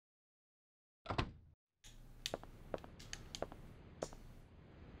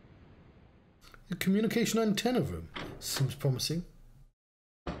 The communication antenna room seems promising.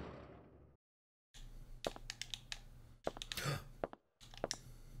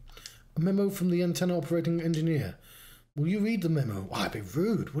 memo from the antenna operating engineer. Will you read the memo? Oh, that'd be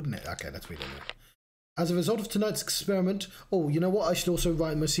rude, wouldn't it? Okay, let's read it now. As a result of tonight's experiment... Oh, you know what? I should also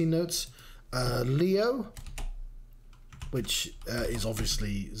write in my scene notes. Leo, which is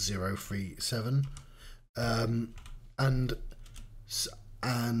obviously 037. And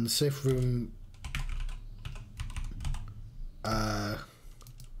safe room... and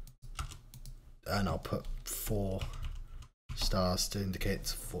I'll put 4 stars to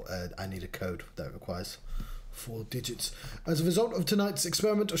indicate I need a code that requires 4 digits. As a result of tonight's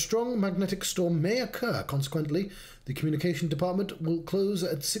experiment, a strong magnetic storm may occur. Consequently, the communication department will close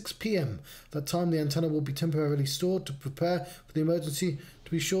at 6 p.m. That time, the antenna will be temporarily stored to prepare for the emergency.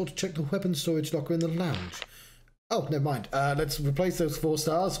 To be sure to check the weapon storage locker in the lounge. Oh, never mind. Let's replace those 4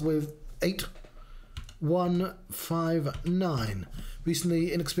 stars with 8159.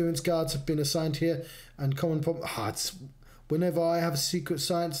 Recently, inexperienced guards have been assigned here, and common problem... Whenever I have a secret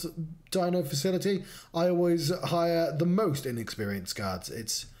science dino facility, I always hire the most inexperienced guards.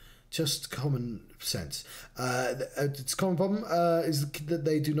 It's just common sense. Its common problem is that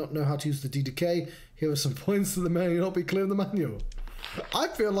they do not know how to use the DDK. Here are some points that may not be clear in the manual. I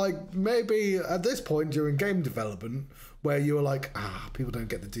feel like maybe at this point during game development, where you were like, people don't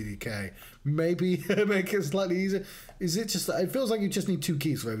get the DDK, maybe make it slightly easier. Is it just that it feels like you just need 2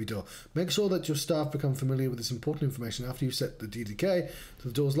 keys for every door? Make sure that your staff become familiar with this important information. After you set the DDK to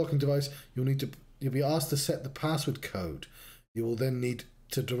the door's locking device, you'll be asked to set the password code. You will then need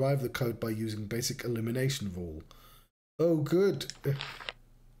to derive the code by using basic elimination rule. Oh, good.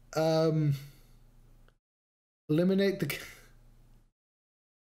 Eliminate the...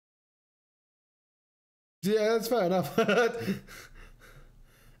 Yeah, that's fair enough.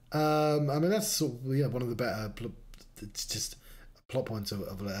 I mean, that's sort of, one of the better... It's just plot points of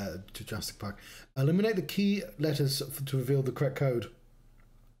Jurassic Park. Eliminate the key letters to reveal the correct code.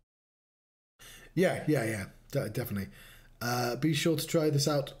 Yeah, definitely. Be sure to try this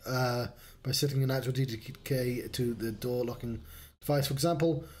out by setting an actual DDK to the door locking device. For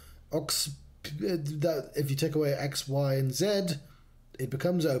example, if you take away X, Y, and Z, it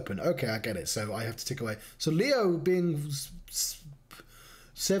becomes open. Okay, I get it. So I have to take away. So Leo being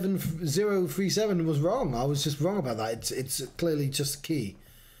 7037 was wrong. I was just wrong about that. It's clearly just a key.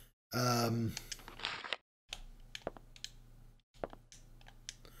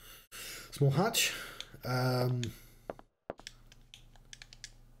 Small hatch. There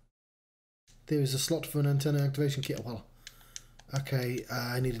is a slot for an antenna activation key. Well, okay.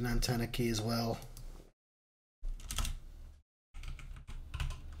 I need an antenna key as well.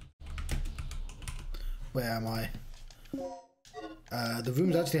 Where am I? The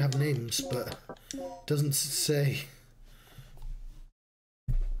rooms actually have names, but doesn't say.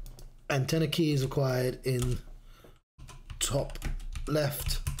 Antenna key is required in top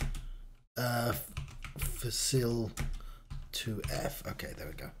left. Facil to F. Okay, there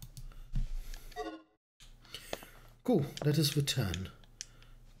we go. Cool. Let us return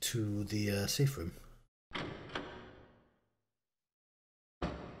to the safe room.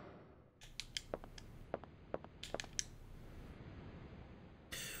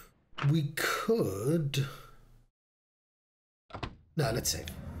 We could... No, let's save.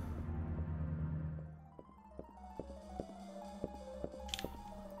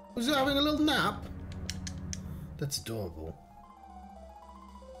 Was it having a little nap? That's adorable.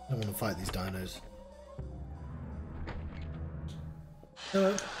 I don't want to fight these dinos.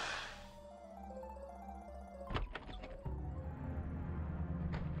 Hello.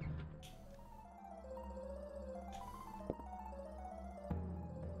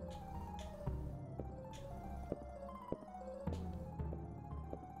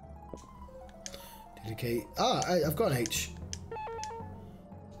 DDK. I've got an H.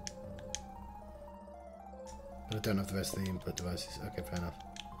 But I don't have the rest of the input devices. Okay, fair enough.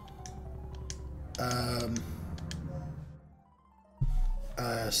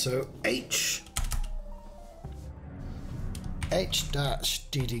 So H dash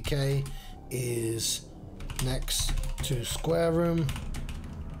DDK is next to square room.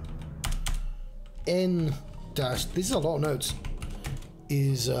 N dash, these are a lot of notes,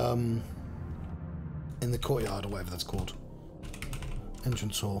 is in the courtyard or whatever that's called.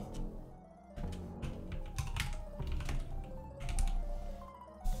 Entrance hall.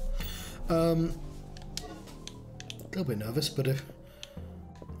 A little bit nervous, but I'm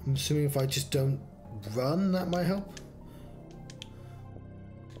assuming if I just don't run, that might help.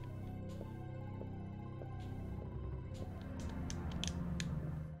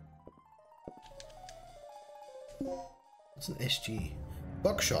 What's an SG?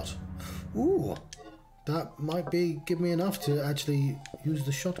 Buckshot. Ooh, that might give me enough to actually use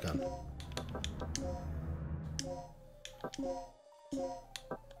the shotgun.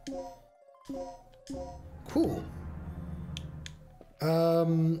 Cool.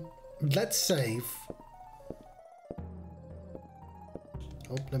 Let's save.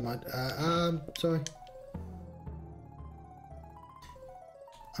 Oh, never mind. Sorry.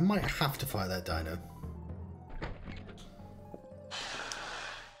 I might have to fire that dino.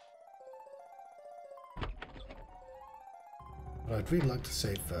 But I'd really like to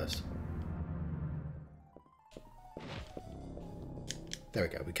save first. There we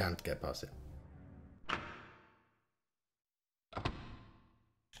go, we can't get past it.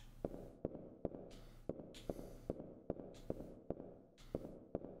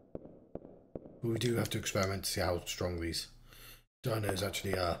 But we do have to experiment to see how strong these dinos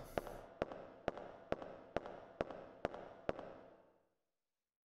actually are.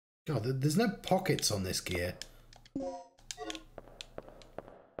 God, there's no pockets on this gear.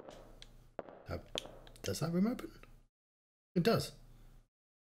 Does that room open? It does.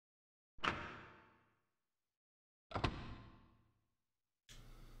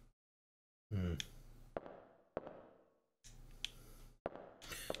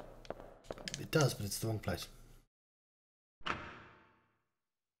 It does, but it's the wrong place.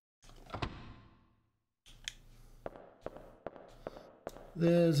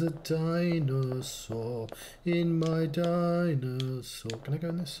 There's a dinosaur in my dinosaur. Can I go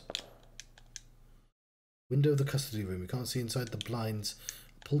in this? Window of the custody room. We can't see inside the blinds.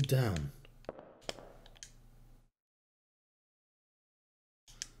 Pull down.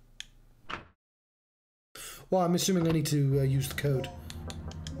 Well, I'm assuming I need to use the code.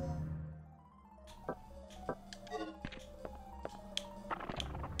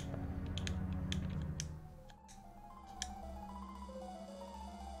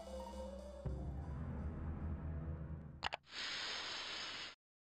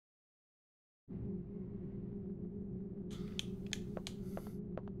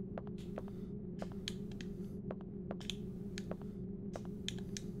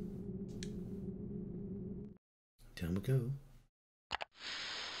 Down we go.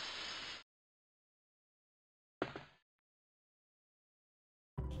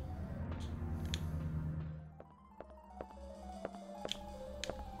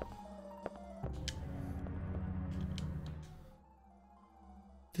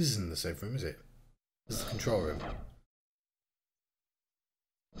 This isn't the safe room, is it? This is the control room.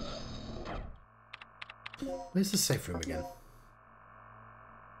 Where's the safe room again?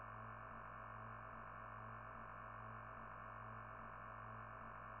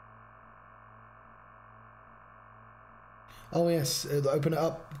 Oh yes, open it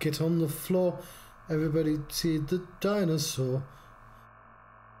up, get on the floor, everybody see the dinosaur.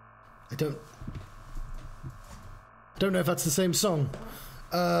 I don't know if that's the same song.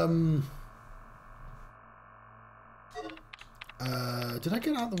 Did I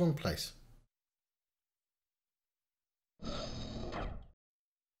get out the wrong place?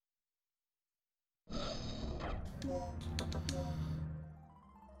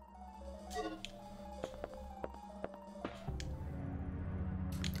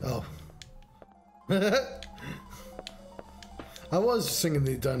 Oh. I was singing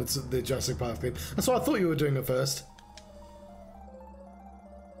the Jurassic Park theme. That's what I thought you were doing at first.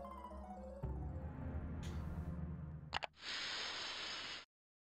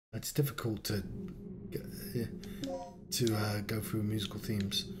 It's difficult to go through musical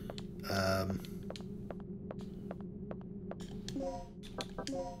themes. I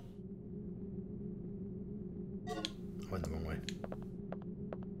went the wrong way.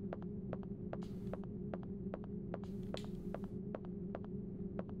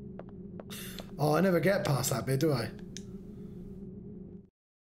 Oh, I never get past that bit, do I?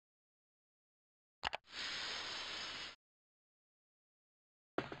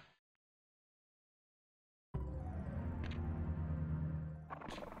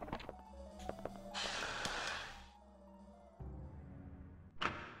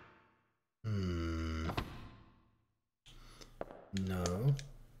 No.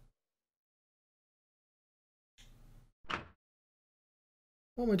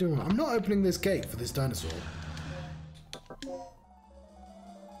 What am I doing wrong? I'm not opening this gate for this dinosaur.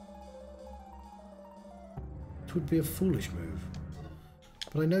 It would be a foolish move.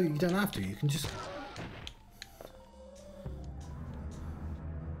 But I know you don't have to. You can just...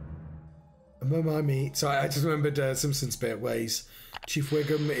 Remind me. Sorry, I just remembered Simpsons bit where Chief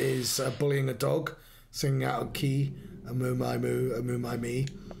Wiggum is bullying a dog, singing out a key, a moo my moo, a moo my me,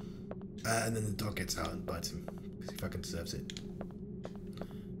 and then the dog gets out and bites him because he fucking deserves it.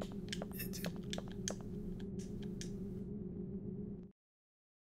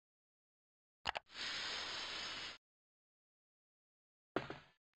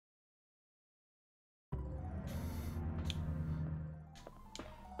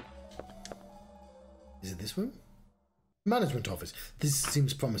 Is it this room? Management office. This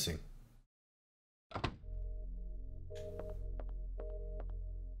seems promising.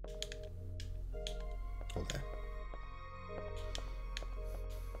 Okay.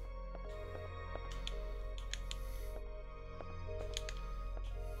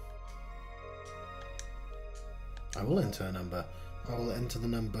 I will enter a number. I will enter the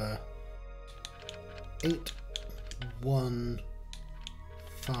number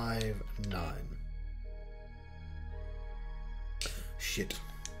 8159. Shit.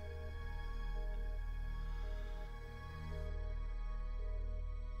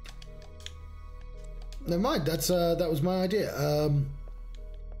 Never mind. That was my idea.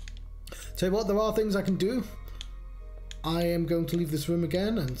 Tell you what, there are things I can do. I am going to leave this room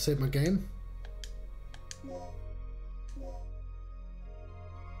again and save my game.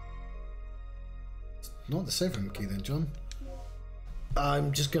 Not the save room key then, John.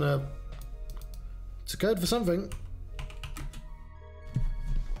 I'm just gonna... It's a code for something.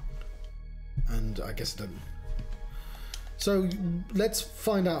 And I guess it doesn't. So let's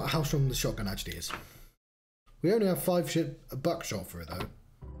find out how strong the shotgun actually is. We only have 5 buckshot for it though.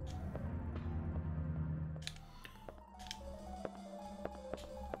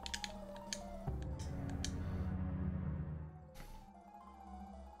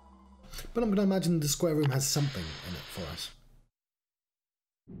 But I'm going to imagine the square room has something in it for us.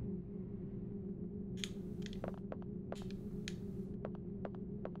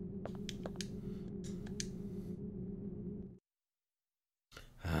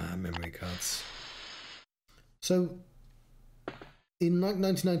 Memory cards. So, in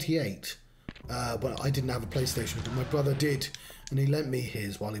 1998, well, I didn't have a PlayStation, but my brother did, and he lent me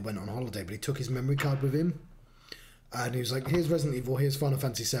his while he went on holiday, but he took his memory card with him, and he was like, here's Resident Evil, here's Final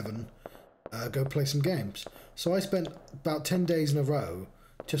Fantasy 7, go play some games. So I spent about 10 days in a row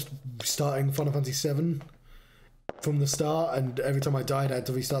just starting Final Fantasy 7 from the start, and every time I died I had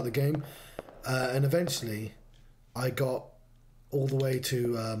to restart the game, and eventually I got all the way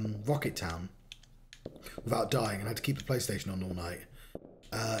to Rocket Town without dying, and I had to keep the PlayStation on all night.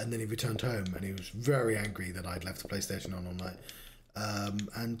 And then he returned home, and he was very angry that I'd left the PlayStation on all night,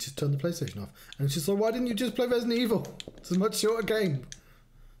 and just turned the PlayStation off. And it's just like, why didn't you just play Resident Evil? It's a much shorter game.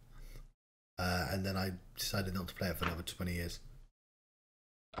 And then I decided not to play it for another 20 years.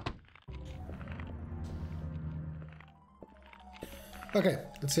 Okay,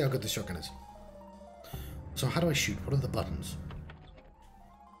 let's see how good this shotgun is. So how do I shoot? What are the buttons?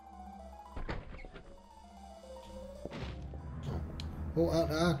 Oh,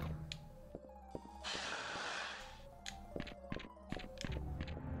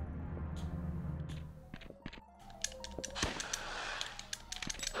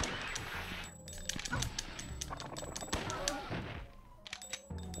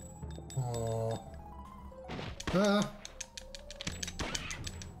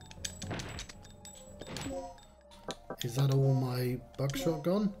 Is that all my buckshot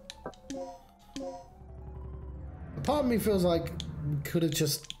gone? A part of me feels like we could have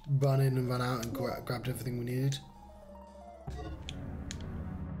just run in and run out and grabbed everything we needed.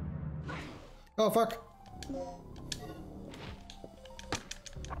 Oh, fuck.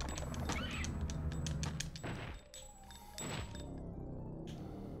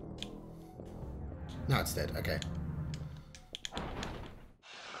 Now it's dead. Okay.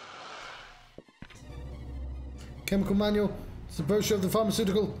 Chemical manual. It's the brochure of the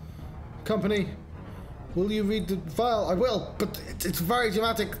pharmaceutical company. Will you read the file? I will, but it's very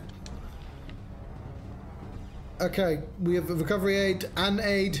dramatic. Okay, we have a recovery aid and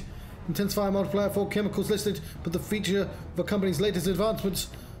aid. Intensifier multiplier for chemicals listed, but the feature of the company's latest advancements.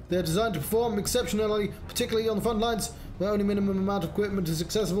 They are designed to perform exceptionally, particularly on the front lines, where only minimum amount of equipment is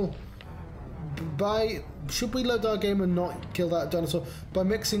accessible. Should we load our game and not kill that dinosaur? By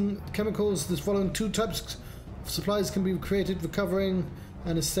mixing chemicals, the following 2 types of supplies can be created: recovering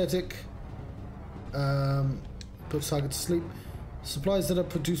and aesthetic. Put target to sleep. Supplies that are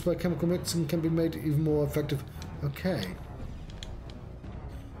produced by chemical mixing can be made even more effective. Okay.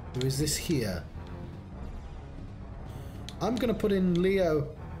 Or is this here? I'm gonna put in Leo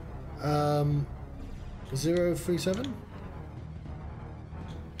 037.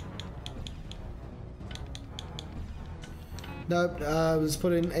 No, let's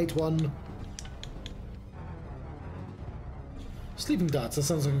put in 81. Sleeping darts, that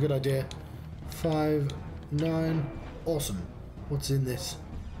sounds like a good idea. 5, 9. Awesome. What's in this?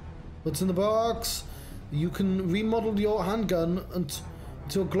 What's in the box? You can remodel your handgun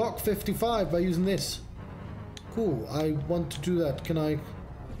into a Glock 55 by using this. Cool, I want to do that. Can I?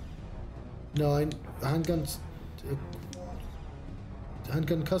 No, handguns.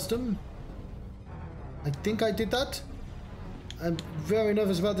 Handgun custom? I think I did that. I'm very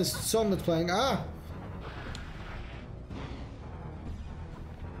nervous about this song that's playing. Ah!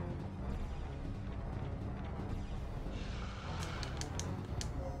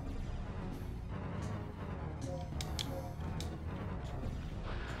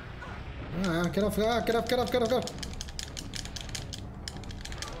 Ah, get off, ah, get off, get off, get off, get off.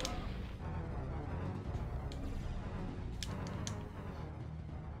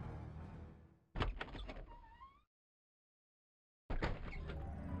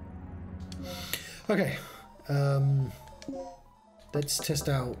 Okay, let's test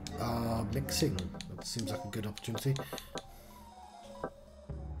out mixing. That seems like a good opportunity.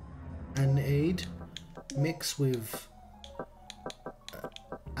 An aid mix with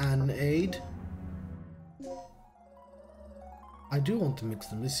an aid. I do want to mix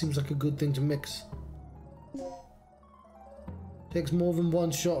them. This seems like a good thing to mix. Takes more than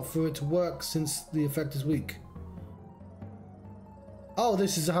one shot for it to work since the effect is weak. Oh,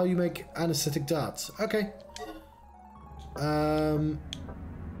 this is how you make anesthetic darts. Okay. Okay,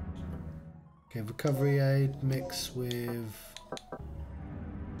 recovery aid mix with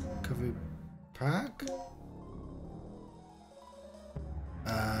recovery pack.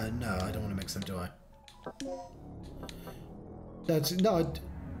 No, I don't want to mix them, do I? That's no.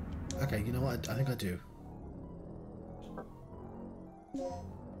 Okay, you know what? I think I do.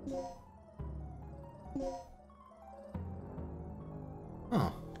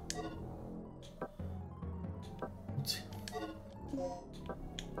 Oh. What's...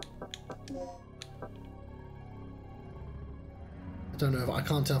 I don't know if I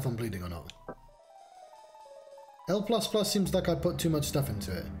can't tell if I'm bleeding or not. L++ seems like I put too much stuff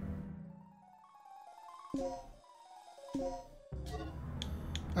into it.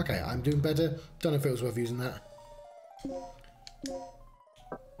 Okay, I'm doing better. Don't know if it was worth using that.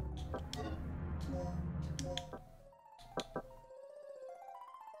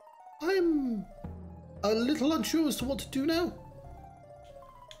 I'm a little unsure as to what to do now.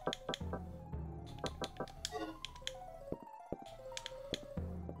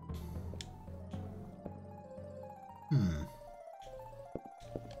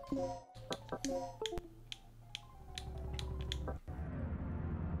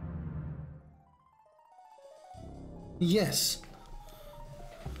 Yes.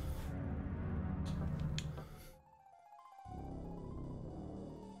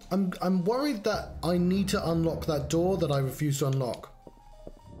 I'm worried that I need to unlock that door that I refuse to unlock.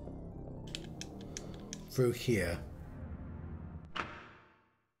 Through here.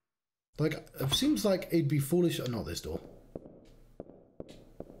 Like, it seems like it'd be foolish... not this door.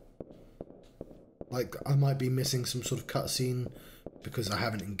 Like, I might be missing some sort of cutscene because I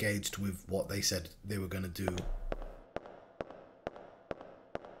haven't engaged with what they said they were going to do.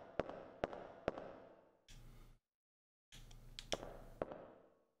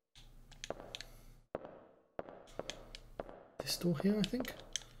 This door here, I think?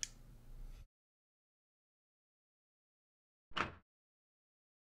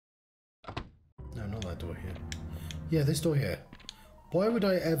 No, not that door here. Yeah, this door here. Why would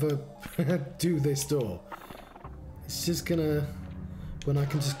I ever do this door? It's just gonna... when I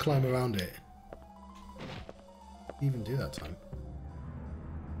can just climb around it. Even do that time.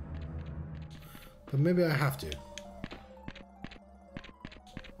 But maybe I have to.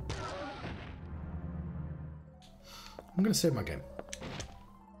 I'm gonna save my game.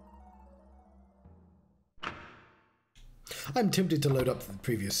 I'm tempted to load up the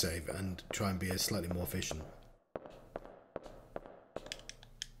previous save and try and be slightly more efficient.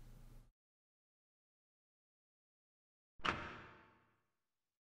 I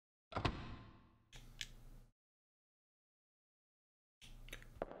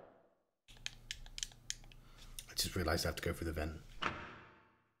just realised I have to go through the vent.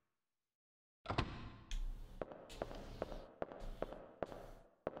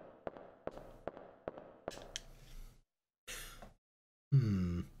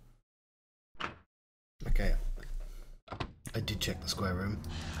 Okay. I did check the square room.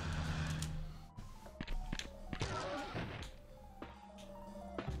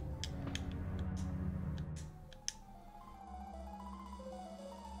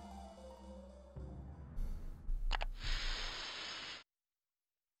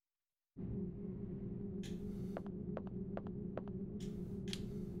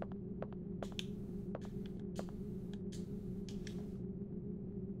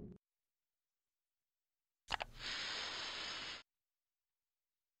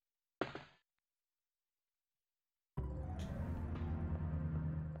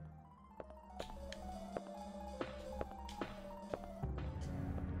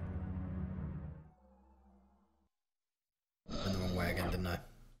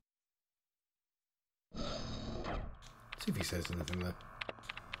 See if he says anything though.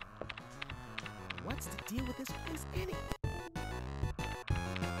 What's the deal with this place anyway?